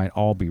that we might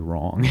all be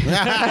wrong.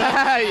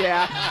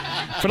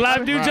 Yeah. For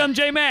Live Dudes, I'm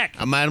J Mac.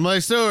 I'm Adam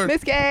Lee Stewart.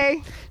 Miss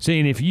Gay.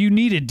 Saying if you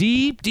need a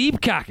deep,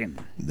 deep cocking,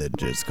 Then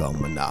just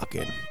come a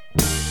knocking.